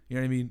 You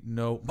know what I mean?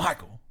 No.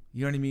 Michael,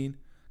 you know what I mean?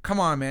 Come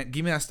on, man.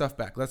 Give me that stuff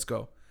back. Let's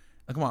go.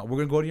 Like, come on. We're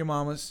going to go to your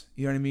mama's.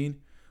 You know what I mean?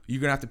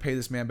 You're going to have to pay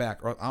this man back,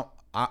 or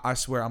I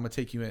swear I'm going to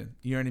take you in.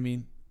 You know what I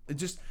mean? It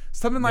just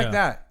something like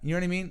that. You know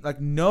what I mean? Like,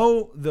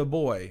 know the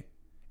boy.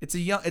 It's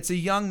a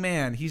young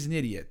man. He's an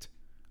idiot.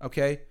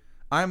 Okay?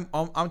 I'm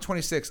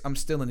 26. I'm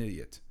still an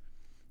idiot.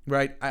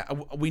 Right?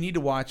 We need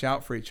to watch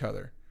out for each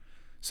other.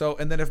 So,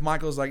 and then if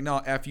Michael's like, no,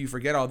 F you,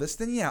 forget all this,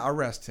 then yeah,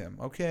 arrest him.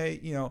 Okay?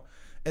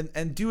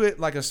 And do it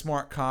like a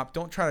smart cop.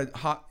 Don't try to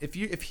hop. If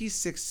he's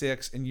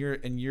 6'6" and you're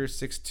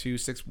 6'2",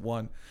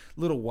 6'1",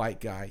 little white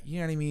guy, you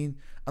know what I mean?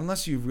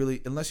 Unless you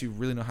really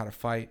know how to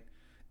fight,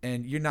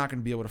 and you're not going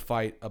to be able to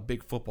fight a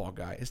big football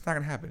guy. It's not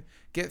going to happen.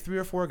 Get 3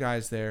 or 4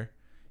 guys there,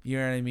 you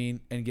know what I mean,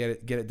 and get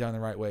it done the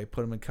right way.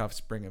 Put them in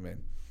cuffs, bring them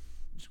in.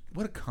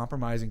 What a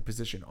compromising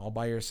position, all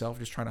by yourself,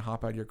 just trying to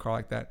hop out of your car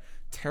like that.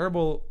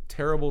 Terrible,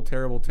 terrible,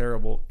 terrible,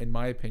 terrible. In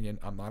my opinion,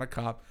 I'm not a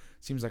cop.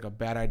 Seems like a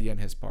bad idea on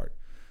his part.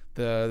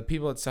 The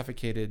people that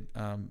suffocated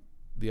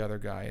the other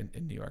guy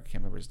in New York, I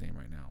can't remember his name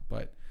right now,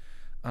 but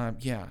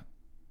yeah,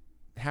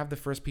 have the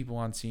first people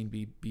on scene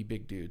be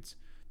big dudes.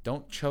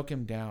 Don't choke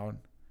him down.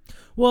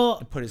 Well,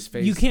 and put his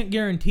face. You can't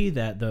guarantee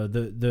that though.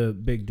 The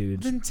big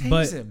dudes. Then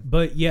tase him.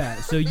 But yeah,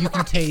 so you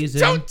can tase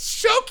him. Don't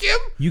choke him.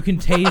 You can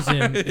tase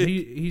him.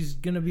 He's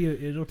gonna be.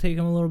 It'll take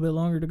him a little bit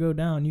longer to go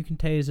down. You can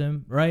tase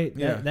him, right?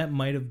 Yeah. That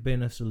might have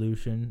been a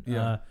solution.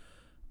 Yeah.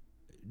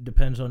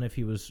 Depends on if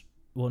he was.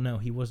 Well, no,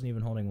 he wasn't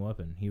even holding a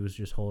weapon. He was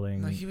just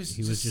holding. No, he was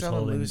just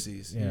selling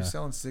Lucy's. Yeah. He was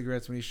selling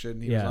cigarettes when he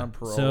shouldn't. He was on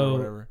parole or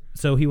whatever.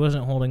 So he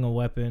wasn't holding a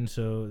weapon.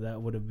 So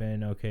that would have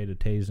been okay to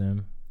tase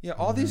him. Yeah,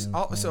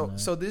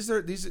 so this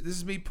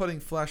is me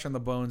putting flesh on the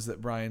bones that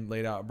Brian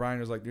laid out. Brian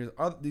was like,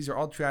 these are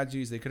all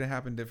tragedies. They could have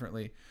happened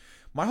differently.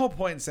 My whole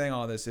point in saying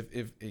all this,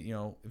 if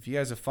you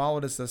guys have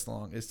followed us this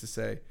long, is to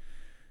say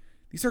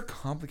these are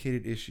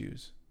complicated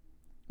issues.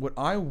 What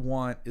I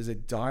want is a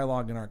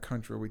dialogue in our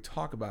country where we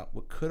talk about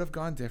what could have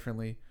gone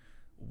differently,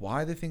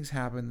 why the things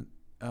happened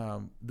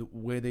the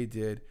way they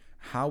did,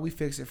 how we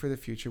fix it for the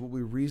future, what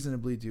we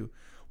reasonably do.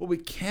 What we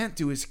can't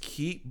do is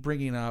keep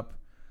bringing up.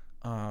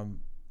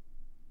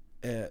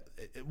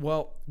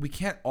 We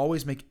can't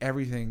always make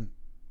everything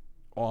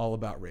all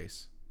about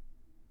race.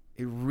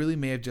 It really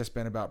may have just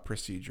been about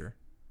procedure.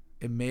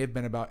 It may have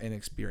been about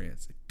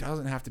inexperience. It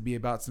doesn't have to be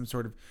about some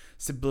sort of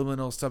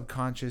subliminal,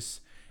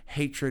 subconscious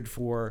hatred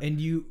for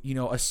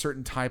a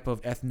certain type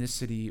of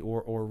ethnicity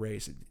or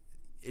race.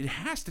 It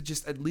has to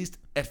just, at least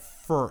at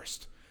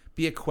first,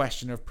 be a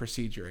question of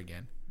procedure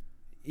again.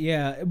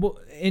 Yeah, well,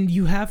 and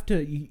you have to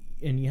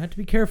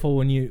be careful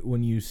when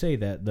you say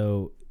that,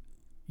 though.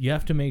 You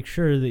have to make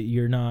sure that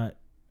you're not,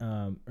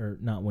 or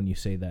not when you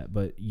say that,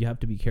 but you have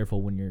to be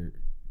careful when you're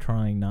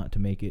trying not to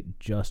make it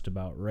just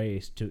about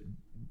race.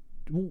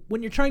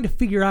 When you're trying to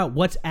figure out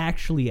what's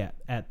actually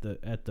at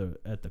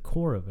the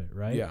core of it,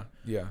 right?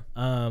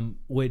 Yeah.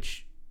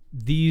 Which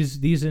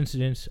these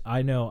incidents,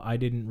 I know I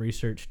didn't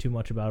research too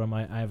much about them.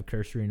 I have a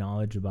cursory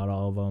knowledge about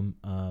all of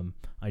them.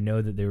 I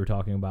know that they were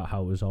talking about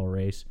how it was all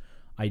race.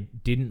 I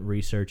didn't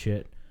research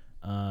it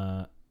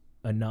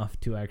enough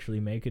to actually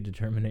make a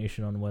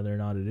determination on whether or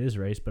not it is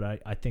race,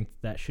 but I think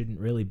that shouldn't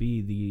really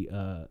be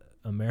the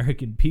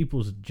American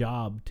people's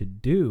job to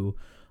do.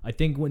 I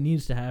think what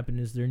needs to happen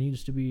is there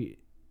needs to be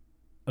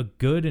a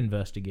good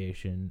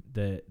investigation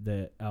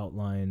that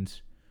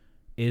outlines,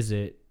 is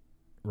it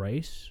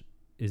race?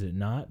 Is it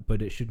not?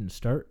 But it shouldn't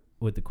start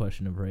with the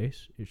question of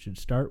race. It should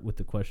start with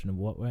the question of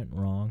what went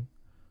wrong,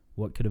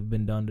 what could have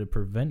been done to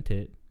prevent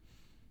it.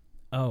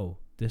 Oh,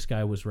 this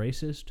guy was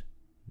racist?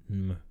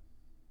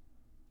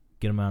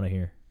 Get him out of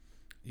here.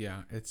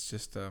 Yeah, it's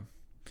just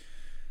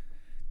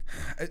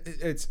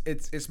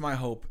it's my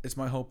hope. It's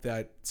my hope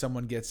that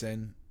someone gets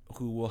in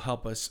who will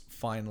help us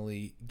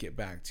finally get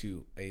back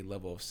to a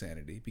level of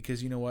sanity.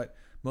 Because you know what?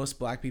 Most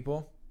black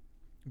people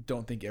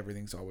don't think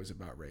everything's always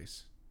about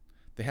race.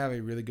 They have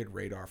a really good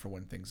radar for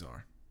when things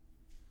are.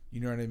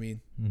 You know what I mean?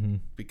 Mm-hmm.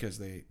 Because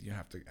you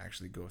have to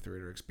actually go through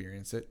it or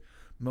experience it.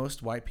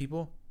 Most white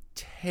people,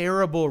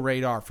 terrible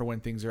radar for when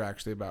things are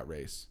actually about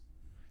race.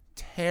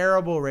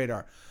 Terrible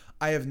radar.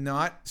 I have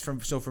not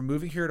from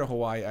moving here to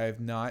Hawaii, I have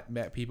not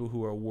met people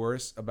who are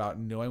worse about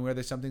knowing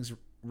whether there's a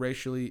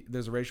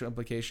racial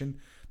implication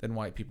than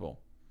white people.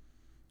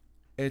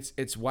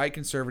 It's white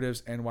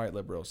conservatives and white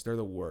liberals. They're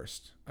the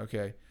worst.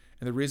 Okay.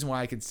 And the reason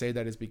why I can say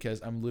that is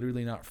because I'm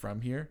literally not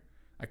from here.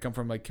 I come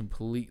from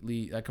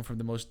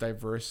the most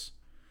diverse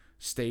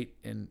state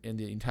in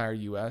the entire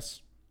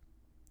US.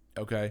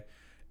 Okay.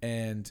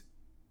 And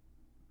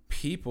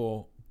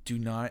people do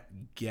not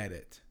get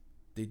it.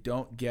 They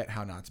don't get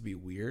how not to be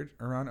weird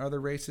around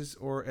other races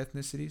or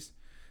ethnicities.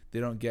 They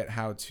don't get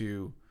how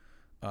to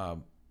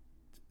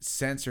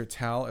sense or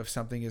tell if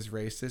something is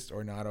racist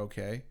or not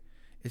okay.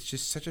 It's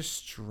just such a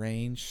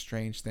strange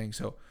thing.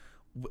 So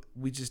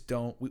we just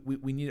don't.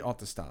 We need it all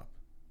to stop.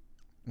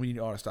 We need it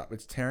all to stop.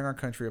 It's tearing our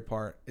country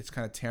apart. It's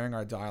kind of tearing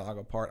our dialogue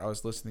apart. I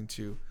was listening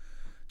to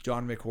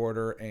John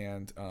McWhorter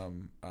and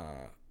I'm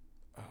gonna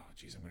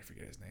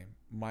forget his name.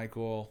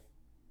 Michael.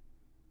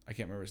 I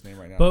can't remember his name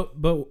right now.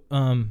 But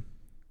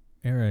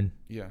Aaron,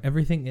 yeah,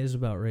 everything is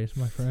about race,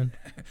 my friend.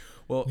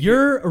 Well,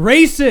 you're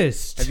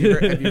racist. Have you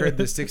heard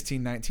the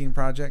 1619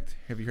 Project?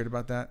 Have you heard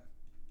about that?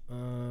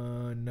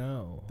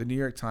 No. The New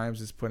York Times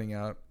is putting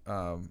out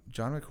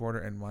John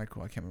McWhorter and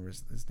Michael. I can't remember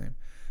his name,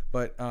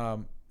 but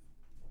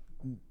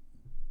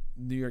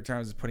New York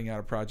Times is putting out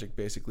a project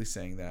basically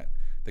saying that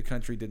the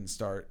country didn't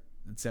start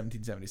in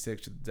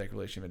 1776 with the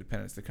Declaration of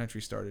Independence. The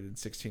country started in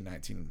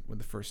 1619 when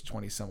the first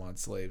 20 some odd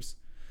slaves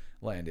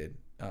landed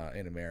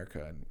in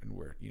America, and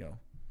where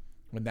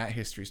when that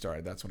history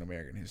started, that's when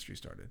American history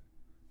started,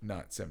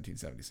 not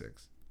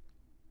 1776.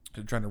 So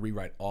they're trying to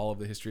rewrite all of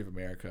the history of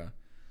America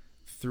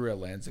through a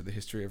lens of the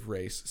history of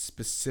race,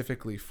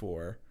 specifically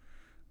for,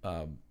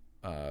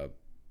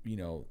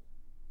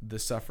 the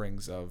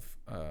sufferings of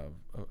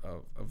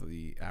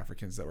the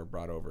Africans that were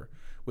brought over,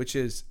 which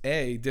is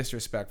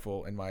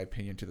disrespectful in my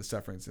opinion to the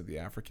sufferings of the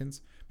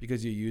Africans,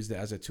 because you use that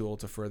as a tool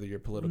to further your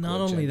political agenda.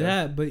 Not only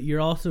that, but you're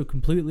also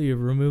completely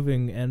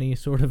removing any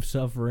sort of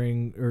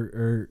suffering,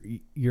 or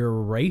you're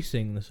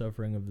erasing the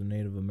suffering of the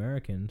Native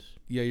Americans.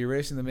 Yeah, you're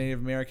erasing the Native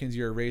Americans,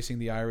 you're erasing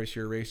the Irish,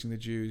 you're erasing the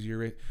Jews,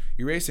 you're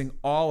erasing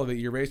all of it.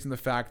 You're erasing the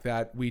fact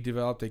that we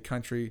developed a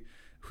country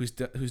whose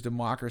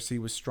democracy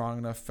was strong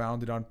enough,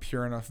 founded on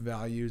pure enough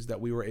values, that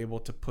we were able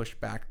to push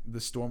back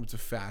the storms of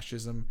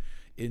fascism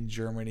in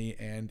Germany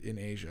and in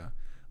Asia.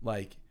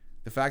 Like,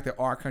 the fact that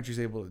our country is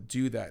able to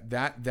do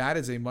that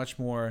is a much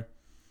more,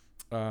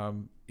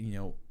 it's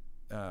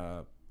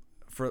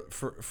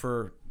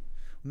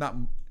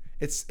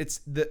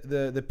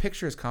the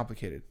picture is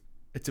complicated.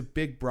 It's a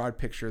big, broad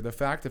picture. The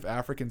fact of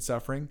African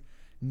suffering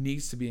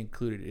needs to be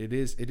included.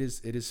 It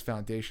is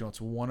foundational.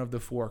 It's one of the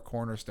four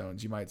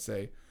cornerstones, you might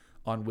say,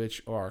 on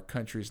which our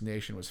country's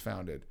nation was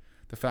founded.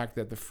 The fact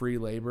that the free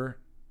labor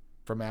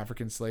from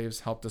African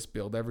slaves helped us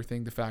build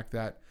everything. The fact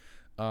that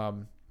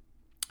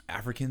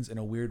Africans, in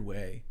a weird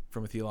way,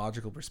 from a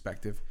theological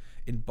perspective,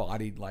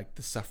 embodied like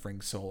the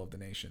suffering soul of the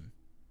nation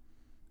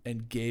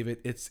and gave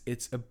it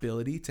its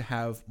ability to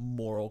have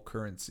moral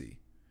currency,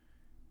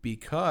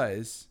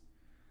 because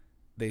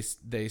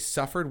they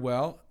suffered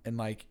well and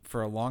like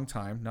for a long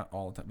time, not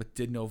all the time, but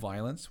did no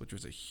violence, which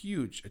was a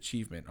huge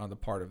achievement on the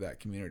part of that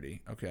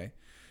community. Okay.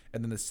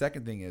 And then the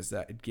second thing is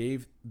that it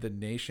gave the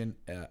nation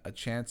a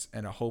chance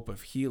and a hope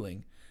of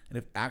healing, and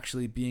of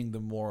actually being the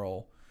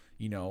moral,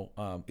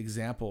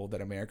 example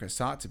that America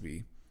sought to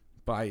be,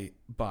 by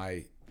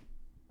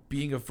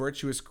being a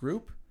virtuous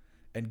group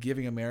and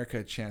giving America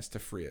a chance to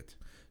free it.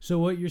 So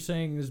what you're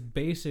saying is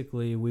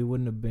basically we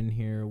wouldn't have been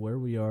here where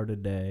we are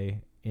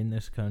today in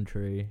this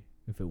country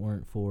if it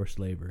weren't for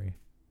slavery.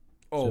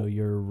 Oh. So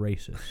you're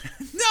racist.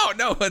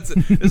 No, this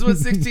is what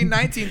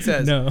 1619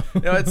 says. No,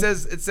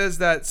 it says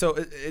that. So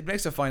it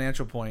makes a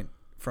financial point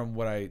from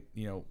what I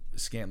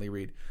scantily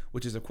read,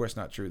 which is of course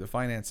not true. The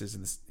finances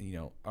and this,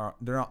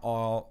 they're not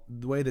all,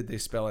 the way that they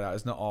spell it out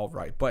is not all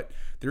right, but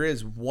there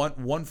is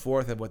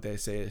 1/4 of what they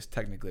say is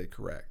technically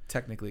correct.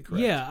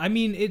 Yeah, I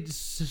mean, it's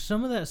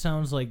some of that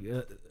sounds like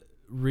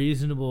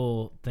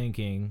reasonable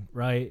thinking,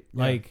 right?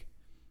 Yeah. Like,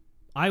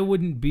 I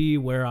wouldn't be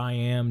where I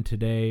am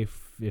today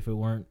if it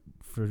weren't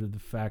for the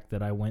fact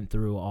that I went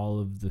through all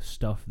of the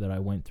stuff that I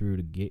went through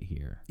to get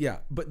here. Yeah,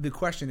 but the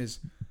question is,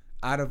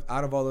 out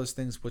of all those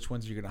things, which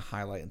ones are you going to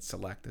highlight and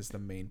select as the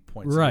main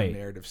points of the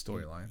narrative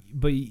storyline?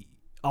 But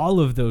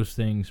all of those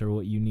things are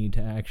what you need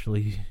to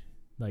actually,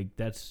 like,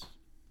 that's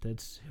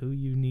who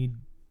you need.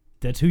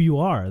 That's who you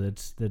are.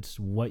 That's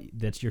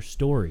your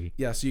story.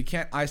 Yeah, so you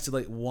can't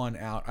isolate one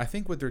out. I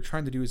think what they're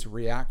trying to do is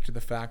react to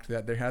the fact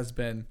that there has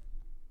been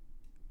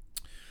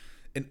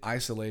an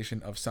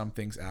isolation of some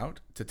things out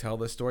to tell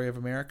the story of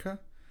America,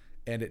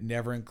 and it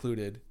never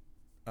included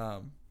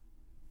the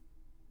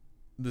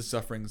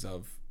sufferings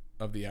of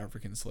the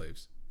African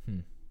slaves.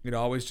 It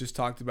always just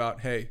talked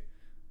about, hey,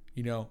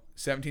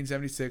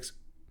 1776,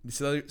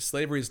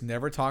 slavery is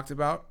never talked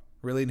about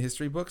really in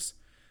history books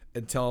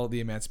until the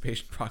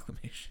Emancipation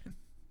Proclamation.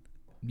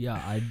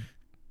 I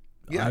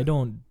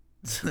don't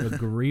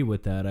agree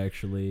with that,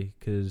 actually,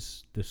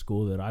 because the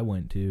school that I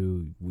went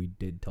to, we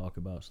did talk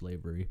about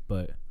slavery,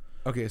 but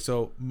okay,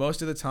 so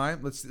most of the time,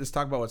 let's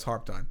talk about what's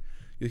harped on.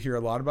 You'll hear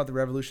a lot about the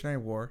Revolutionary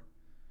War.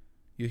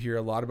 You'll hear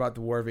a lot about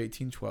the War of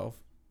 1812,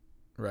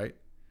 right?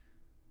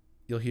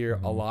 You'll hear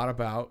a lot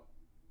about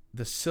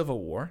the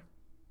Civil War,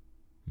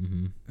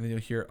 and then you'll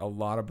hear a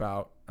lot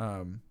about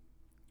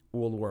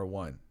World War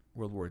I,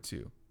 World War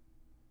II.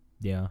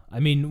 Yeah, I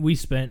mean, we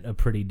spent a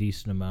pretty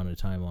decent amount of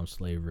time on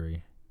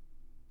slavery.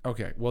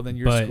 Okay, well then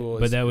your school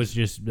is... But that was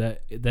just...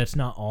 That's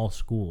not all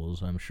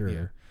schools, I'm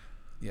sure.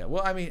 Yeah,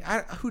 well, I mean,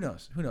 who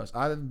knows?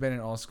 I haven't been in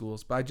all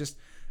schools, but I just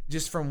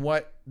from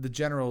what the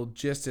general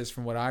gist is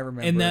from what I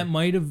remember... And that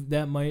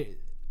might...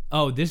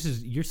 Oh,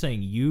 you're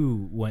saying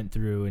you went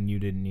through and you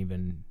didn't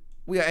even...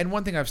 Well, yeah, and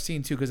one thing I've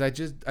seen too, because I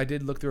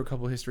did look through a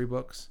couple of history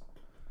books,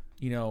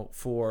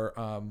 for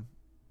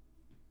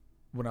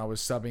when I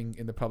was subbing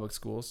in the public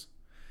schools.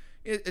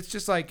 It's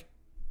just like,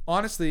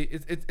 honestly,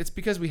 it's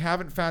because we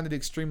haven't found it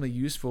extremely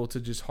useful to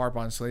just harp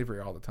on slavery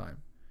all the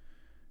time.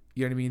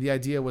 You know what I mean? The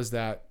idea was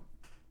that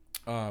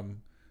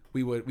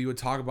we would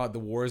talk about the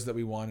wars that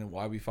we won and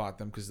why we fought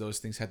them, because those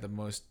things had the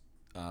most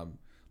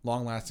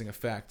long-lasting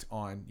effect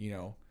on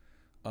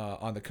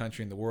on the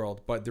country and the world.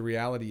 But the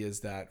reality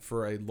is that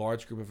for a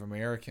large group of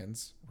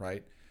Americans,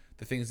 right,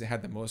 the things that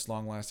had the most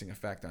long-lasting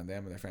effect on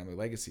them and their family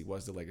legacy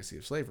was the legacy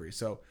of slavery.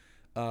 So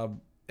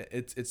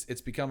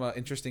it's become an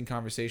interesting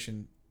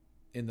conversation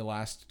in the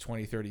last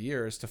 20, 30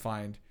 years to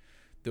find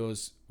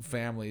those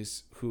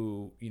families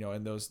who,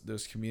 in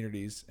those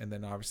communities, and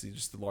then obviously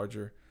just the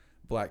larger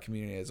Black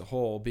community as a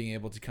whole, being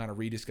able to kind of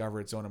rediscover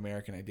its own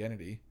American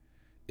identity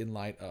in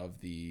light of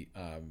the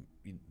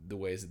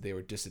ways that they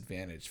were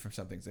disadvantaged from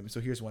some things. I mean, so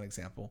here's one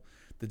example: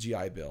 the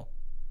GI Bill.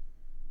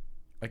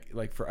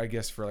 Like for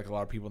a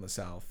lot of people in the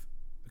South,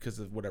 because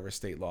of whatever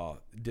state law,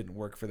 it didn't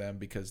work for them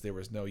because there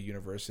was no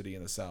university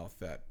in the South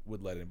that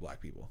would let in Black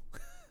people.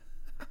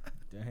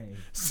 Dang.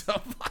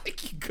 So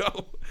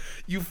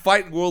you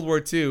fight in World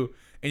War II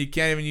and you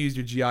can't even use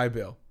your GI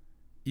Bill.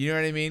 You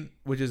know what I mean?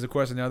 Which is, of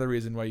course, another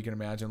reason why you can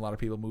imagine a lot of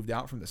people moved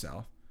out from the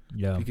South.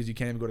 Yeah. Because you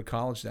can't even go to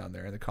college down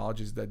there. And the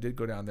colleges that did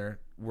go down there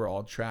were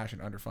all trash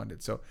and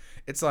underfunded. So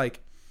it's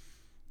like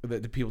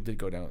the people did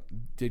go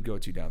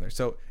to down there.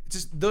 So it's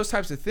just those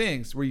types of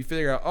things where you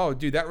figure out, oh,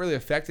 dude, that really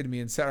affected me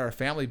and set our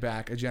family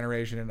back a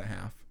generation and a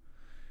half.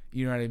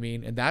 You know what I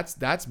mean? And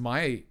that's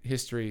my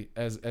history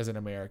as an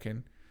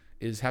American,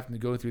 is having to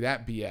go through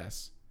that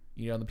BS.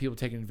 And the people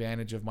taking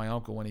advantage of my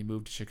uncle when he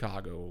moved to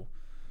Chicago,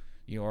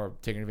 or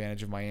taking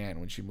advantage of my aunt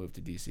when she moved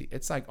to DC.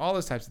 It's like all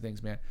those types of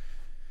things, man.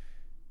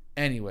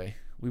 Anyway,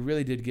 we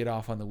really did get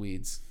off on the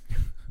weeds.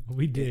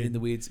 We did in the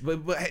weeds, but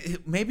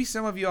maybe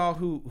some of y'all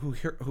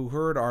who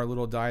heard our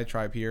little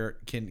diatribe here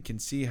can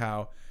see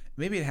how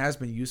maybe it has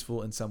been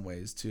useful in some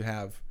ways to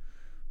have,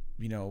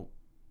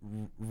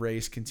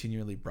 race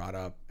continually brought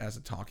up as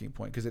a talking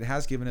point, because it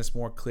has given us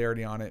more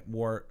clarity on it,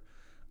 more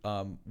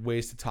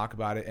ways to talk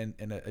about it,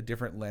 and a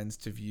different lens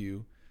to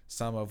view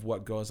some of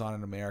what goes on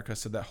in America,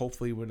 so that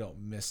hopefully we don't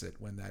miss it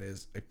when that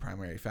is a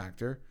primary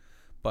factor.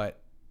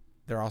 But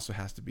there also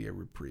has to be a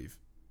reprieve,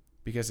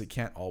 because it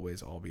can't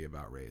always all be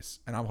about race.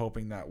 And I'm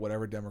hoping that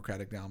whatever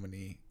Democratic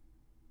nominee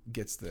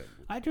gets the...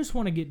 I just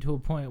want to get to a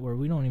point where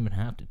we don't even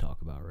have to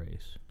talk about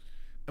race.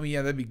 I mean,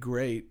 yeah, that'd be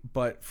great.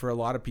 But for a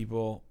lot of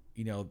people,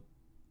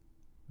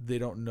 they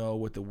don't know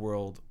what the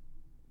world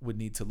would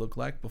need to look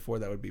like before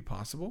that would be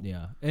possible.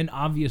 Yeah. And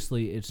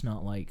obviously it's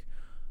not like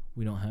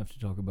we don't have to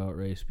talk about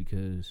race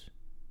because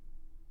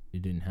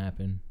it didn't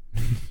happen.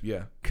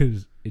 Yeah.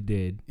 Because it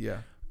did. Yeah.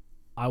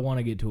 I want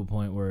to get to a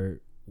point where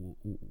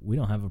we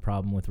don't have a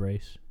problem with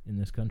race in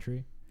this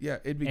country. Yeah,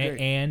 it'd be great.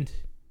 And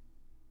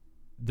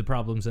the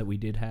problems that we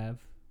did have,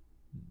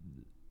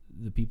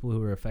 the people who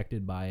were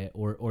affected by it,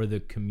 or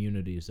the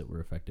communities that were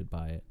affected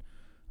by it,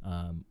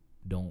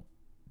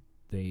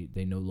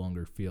 they no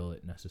longer feel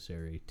it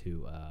necessary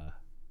to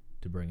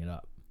bring it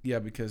up. Yeah,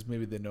 because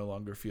maybe they no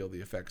longer feel the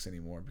effects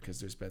anymore, because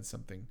there's been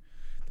something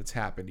that's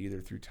happened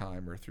either through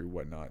time or through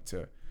whatnot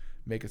to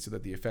make it so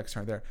that the effects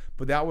aren't there.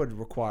 But that would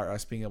require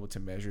us being able to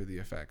measure the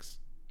effects.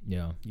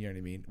 Yeah. You know what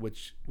I mean?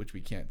 Which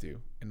we can't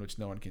do, and which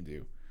no one can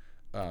do.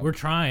 We're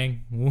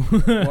trying.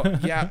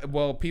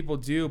 Well, people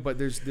do, but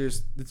there's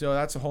so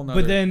that's a whole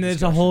nother. But then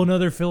there's a whole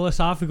nother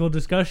philosophical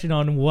discussion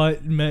on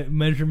what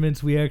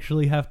measurements we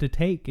actually have to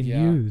take and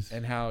use,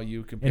 and how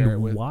you compare it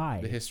with why.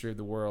 The history of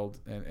the world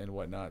and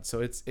whatnot. So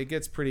it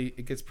gets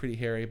pretty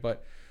hairy.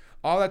 But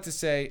all that to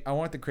say, I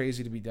want the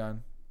crazy to be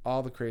done.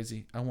 All the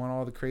crazy. I want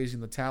all the crazy in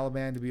the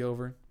Taliban to be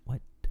over.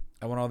 What?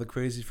 I want all the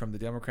crazy from the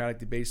Democratic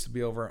debates to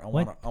be over. I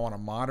want to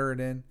moderate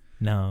in.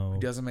 No. He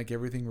doesn't make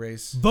everything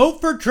race.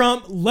 Vote for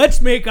Trump. Let's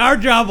make our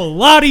job a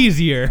lot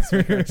easier.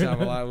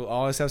 We'll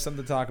always have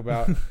something to talk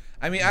about.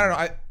 I mean, I don't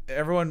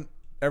know.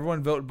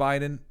 Everyone vote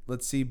Biden.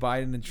 Let's see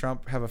Biden and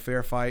Trump have a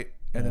fair fight,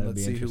 and then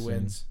let's see who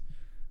wins.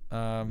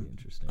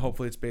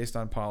 Hopefully, it's based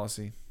on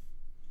policy.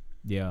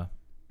 Yeah.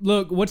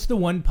 Look, what's the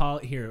one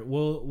here?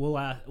 We'll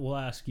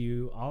ask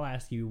you. I'll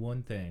ask you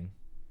one thing,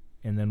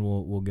 and then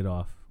we'll get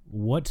off.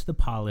 What's the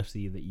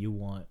policy that you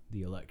want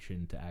the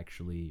election to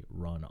actually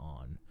run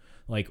on?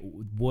 Like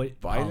what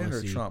Biden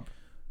policy, or Trump?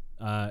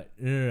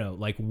 No.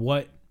 Like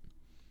what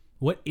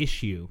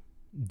issue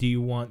do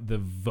you want the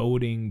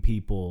voting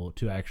people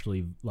to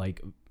actually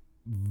like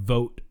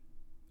vote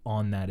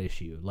on that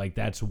issue? Like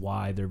that's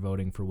why they're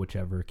voting for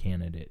whichever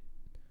candidate.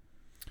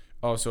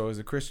 Oh, so as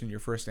a Christian, your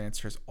first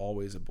answer is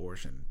always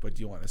abortion. But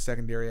do you want a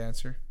secondary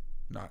answer?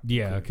 Not.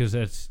 Yeah, because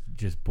that's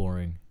just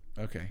boring.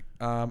 Okay.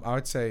 I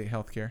would say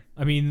healthcare.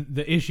 I mean,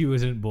 the issue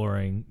isn't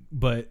boring,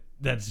 but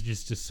that's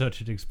just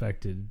such an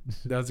expected.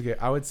 That's okay.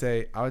 I would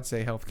say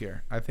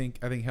healthcare. I think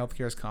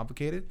healthcare is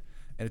complicated,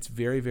 and it's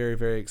very, very,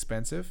 very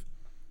expensive.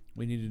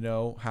 We need to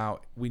know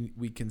how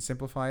we can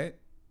simplify it,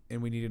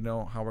 and we need to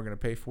know how we're going to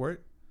pay for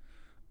it.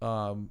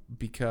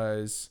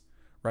 Because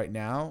right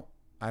now,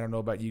 I don't know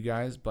about you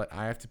guys, but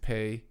I have to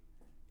pay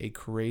a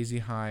crazy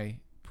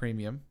high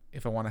premium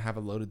if I want to have a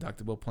low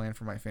deductible plan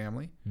for my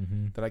family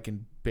that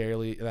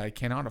I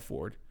cannot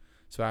afford.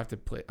 So I have to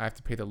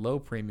pay the low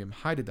premium,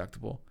 high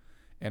deductible,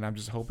 and I'm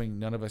just hoping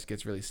none of us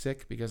gets really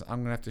sick because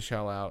I'm gonna have to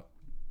shell out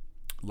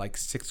like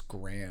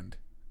 $6,000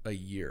 a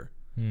year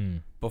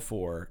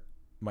before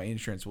my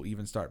insurance will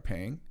even start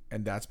paying,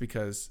 and that's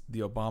because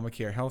the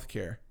Obamacare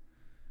healthcare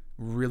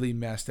really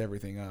messed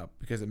everything up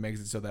because it makes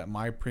it so that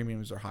my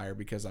premiums are higher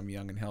because I'm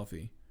young and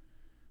healthy,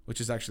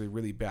 which is actually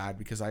really bad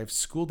because I have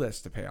school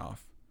debts to pay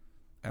off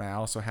and I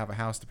also have a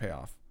house to pay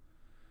off.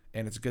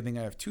 And it's a good thing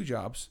I have 2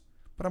 jobs,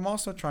 but I'm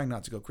also trying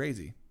not to go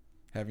crazy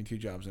having 2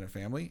 jobs and a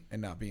family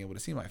and not being able to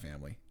see my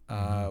family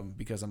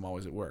because I'm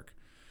always at work.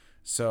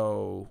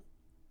 So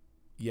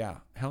yeah,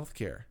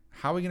 healthcare.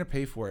 How are we going to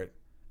pay for it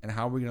and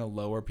how are we going to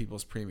lower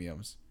people's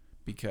premiums?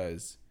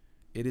 Because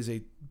it is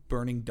a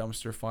burning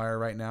dumpster fire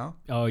right now.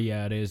 Oh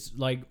yeah, it is.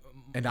 Like,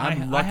 and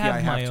I'm lucky I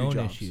have my 2 own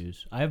jobs.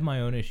 issues. I have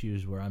my own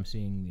issues where I'm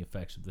seeing the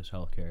effects of this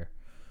healthcare,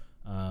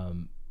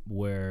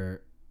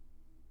 where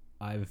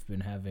I've been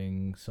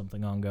having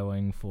something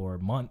ongoing for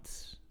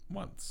months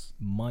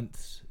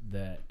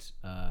that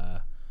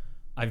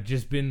I've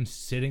just been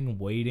sitting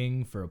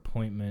waiting for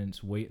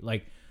appointments.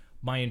 Like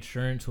my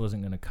insurance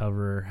wasn't going to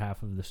cover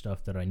half of the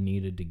stuff that I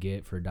needed to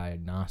get for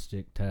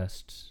diagnostic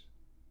tests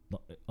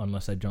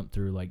unless I jumped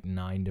through like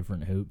 9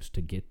 different hoops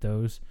to get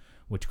those,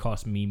 which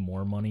cost me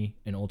more money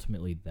and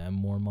ultimately them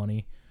more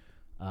money.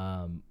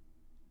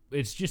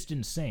 It's just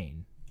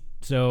insane.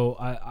 So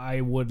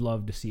I would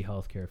love to see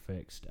healthcare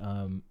fixed.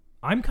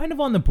 I'm kind of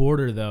on the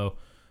border though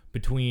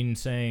between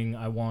saying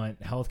I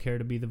want healthcare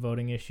to be the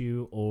voting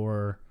issue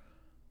or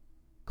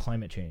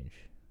climate change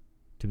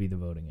to be the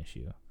voting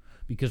issue.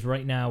 Because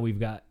right now we've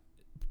got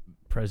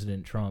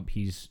President Trump.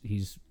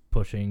 He's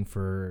pushing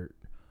for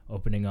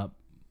opening up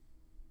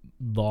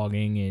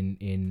logging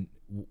in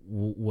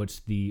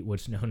what's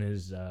known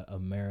as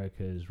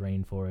America's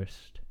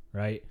rainforest,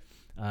 right?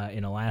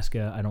 In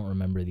Alaska, I don't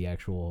remember the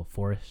actual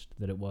forest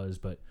that it was,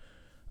 but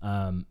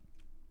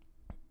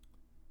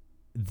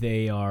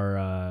they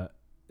are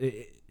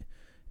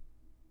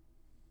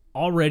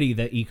already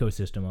the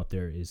ecosystem up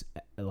there is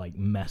like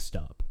messed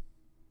up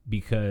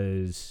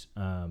because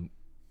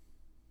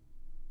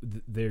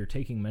they're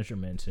taking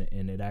measurements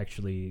and it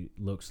actually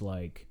looks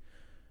like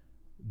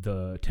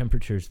the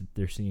temperatures that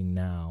they're seeing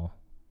now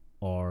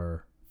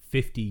are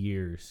 50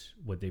 years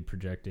what they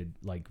projected,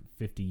 like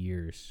 50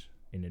 years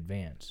in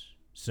advance.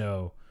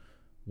 So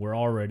we're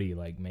already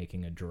like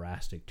making a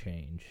drastic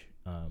change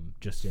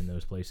just in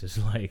those places.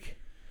 Like,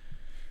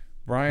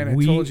 Brian,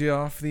 I told you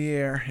off the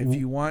air, if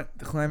you want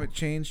the climate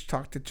change,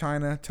 talk to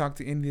China, talk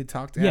to India,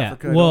 talk to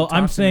Africa. Well,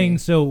 I'm saying,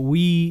 so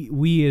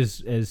we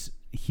as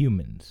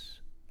humans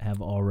have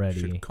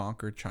already should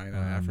conquer China,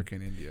 Africa,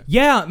 and India.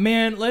 Yeah,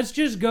 man, let's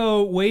just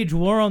go wage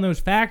war on those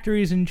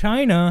factories in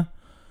China.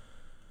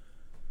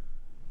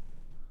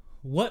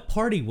 What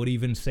party would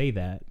even say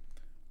that?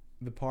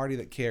 The party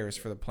that cares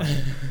for the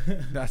planet.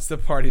 That's the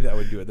party that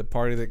would do it. The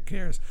party that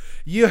cares.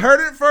 You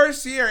heard it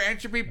first here,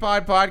 Entropy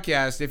Pod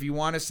Podcast. If you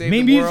want to save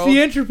maybe the world, it's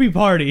the Entropy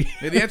Party.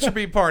 The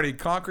Entropy Party.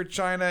 Conquer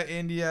China,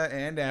 India,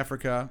 and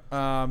Africa,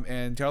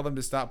 and tell them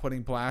to stop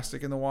putting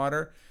plastic in the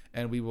water.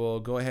 And we will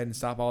go ahead and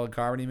stop all the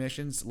carbon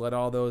emissions. Let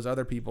all those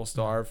other people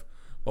starve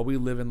while we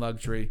live in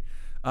luxury.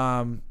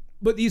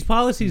 But these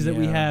policies that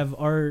we have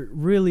are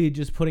really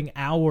just putting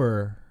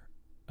our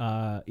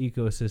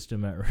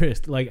ecosystem at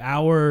risk. Like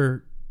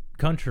our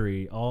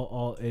country,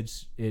 all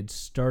it's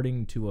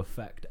starting to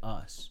affect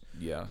us.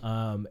 Yeah.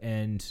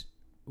 And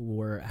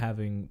we're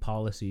having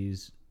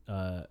policies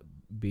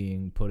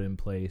being put in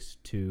place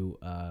to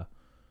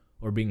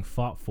or being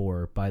fought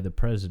for by the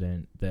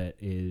president that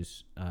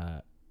is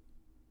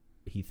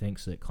he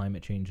thinks that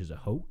climate change is a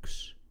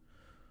hoax.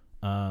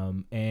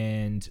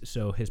 And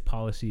so his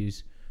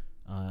policies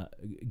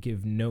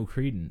give no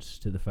credence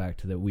to the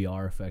fact that we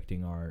are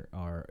affecting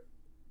our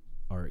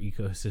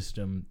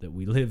ecosystem that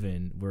we live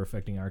in. We're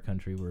affecting our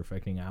country. We're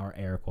affecting our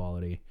air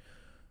quality.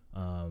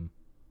 Man,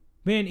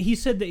 he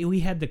said that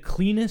we had the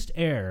cleanest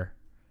air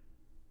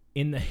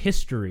in the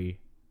history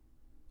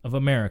of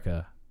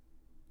America.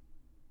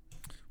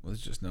 Well,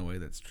 there's just no way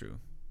that's true.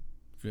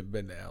 If you've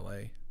been to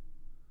L.A.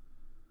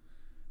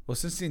 Well,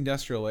 since the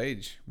industrial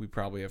age, we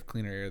probably have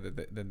cleaner air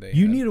than they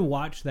You had. need to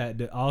watch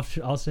that.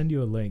 I'll send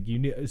you a link.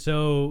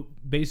 So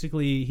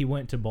basically, he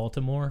went to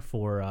Baltimore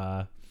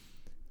for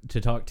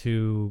to talk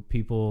to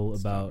people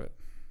Stop it.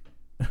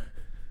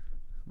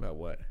 About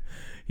what?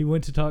 He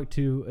went to talk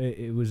to.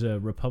 It was a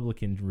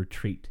Republican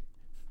retreat.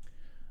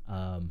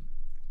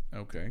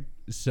 Okay.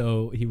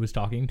 So he was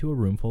talking to a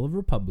room full of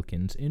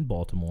Republicans in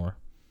Baltimore.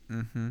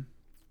 Mm-hmm.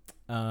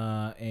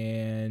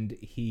 And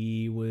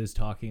he was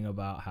talking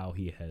about how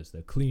he has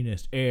the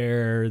cleanest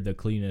air, the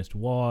cleanest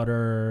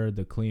water,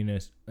 the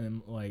cleanest.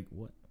 And like,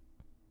 what?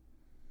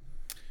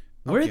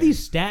 Where are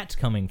these stats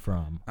coming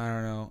from? I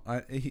don't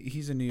know.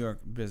 He's a New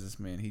York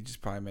businessman. He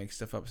just probably makes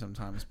stuff up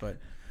sometimes. But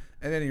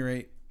at any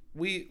rate,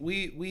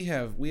 we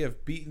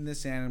have beaten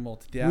this animal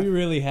to death. We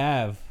really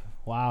have.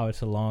 Wow,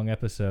 it's a long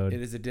episode.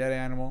 It is a dead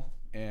animal.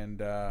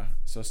 And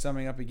so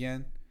summing up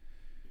again,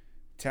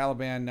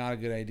 Taliban, not a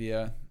good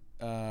idea.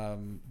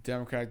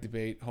 Democratic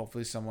debate,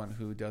 hopefully someone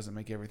who doesn't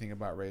make everything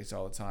about race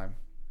all the time.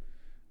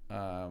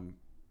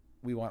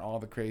 We want all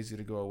the crazy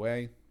to go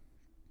away.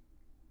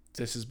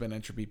 This has been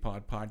Entropy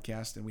Pod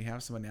Podcast, and we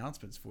have some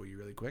announcements for you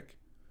really quick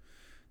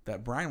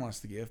that Brian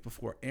wants to give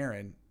before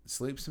Aaron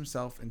sleeps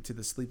himself into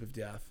the sleep of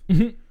death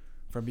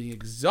from being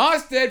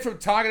exhausted from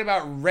talking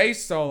about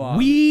race so long.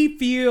 We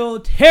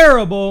feel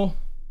terrible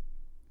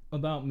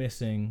about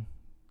missing.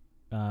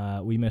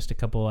 We missed a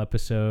couple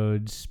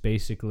episodes.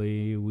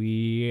 Basically,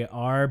 we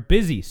are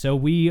busy, so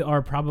we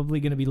are probably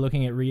going to be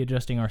looking at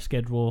readjusting our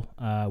schedule.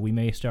 We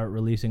may start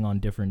releasing on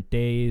different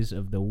days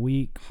of the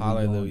week.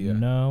 Hallelujah.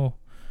 No,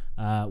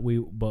 but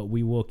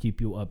we will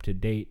keep you up to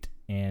date,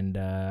 and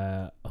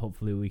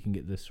hopefully we can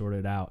get this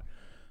sorted out.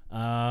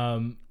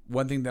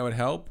 One thing that would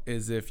help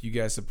is if you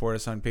guys support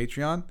us on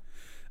Patreon.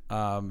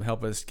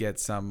 Help us get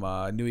some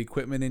new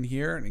equipment in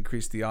here and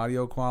increase the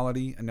audio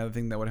quality. Another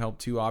thing that would help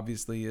too,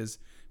 obviously, is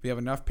if we have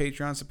enough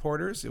Patreon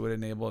supporters, it would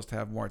enable us to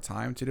have more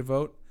time to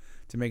devote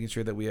to making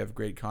sure that we have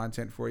great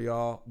content for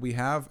y'all. We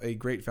have a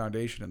great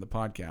foundation in the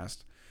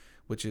podcast,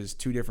 which is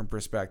two different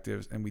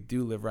perspectives, and we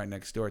do live right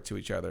next door to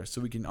each other. So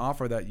we can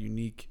offer that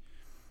unique,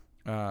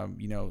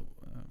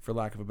 for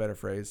lack of a better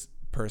phrase,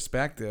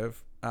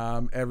 perspective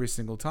every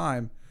single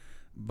time.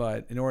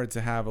 But in order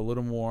to have a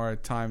little more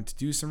time to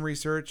do some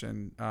research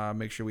and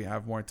make sure we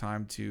have more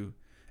time to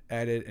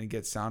edit and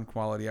get sound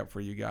quality up for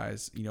you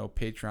guys,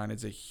 Patreon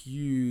is a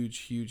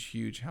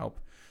huge help.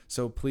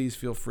 So please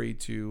feel free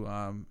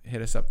to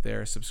hit us up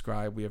there,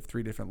 subscribe. We have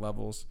 3 different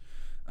levels.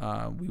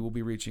 We will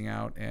be reaching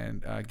out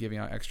and giving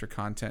out extra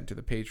content to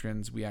the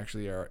patrons. We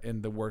actually are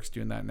in the works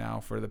doing that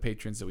now for the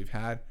patrons that we've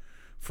had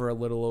for a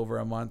little over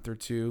a month or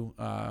two.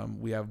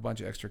 We have a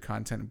bunch of extra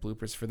content and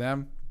bloopers for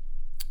them.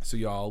 So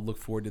y'all look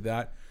forward to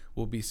that.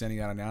 We'll be sending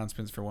out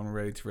announcements for when we're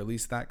ready to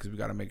release that, because we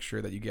got to make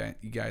sure that you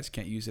guys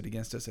can't use it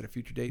against us at a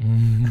future date.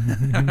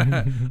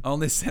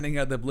 Only sending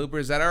out the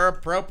bloopers that are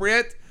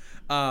appropriate.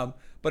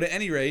 But at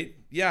any rate,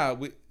 yeah,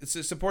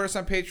 support us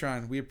on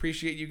Patreon. We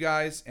appreciate you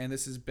guys, and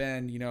this has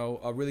been,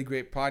 a really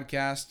great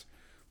podcast.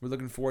 We're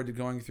looking forward to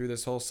going through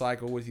this whole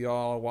cycle with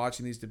y'all,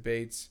 watching these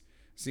debates,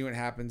 seeing what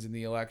happens in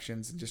the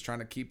elections, and just trying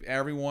to keep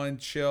everyone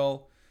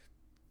chill,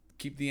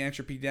 keep the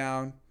entropy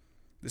down.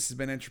 This has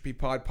been Entropy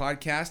Pod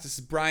Podcast. This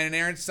is Brian and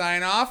Aaron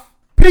signing off.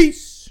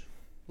 Peace.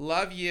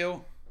 Love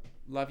you.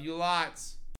 Love you lots.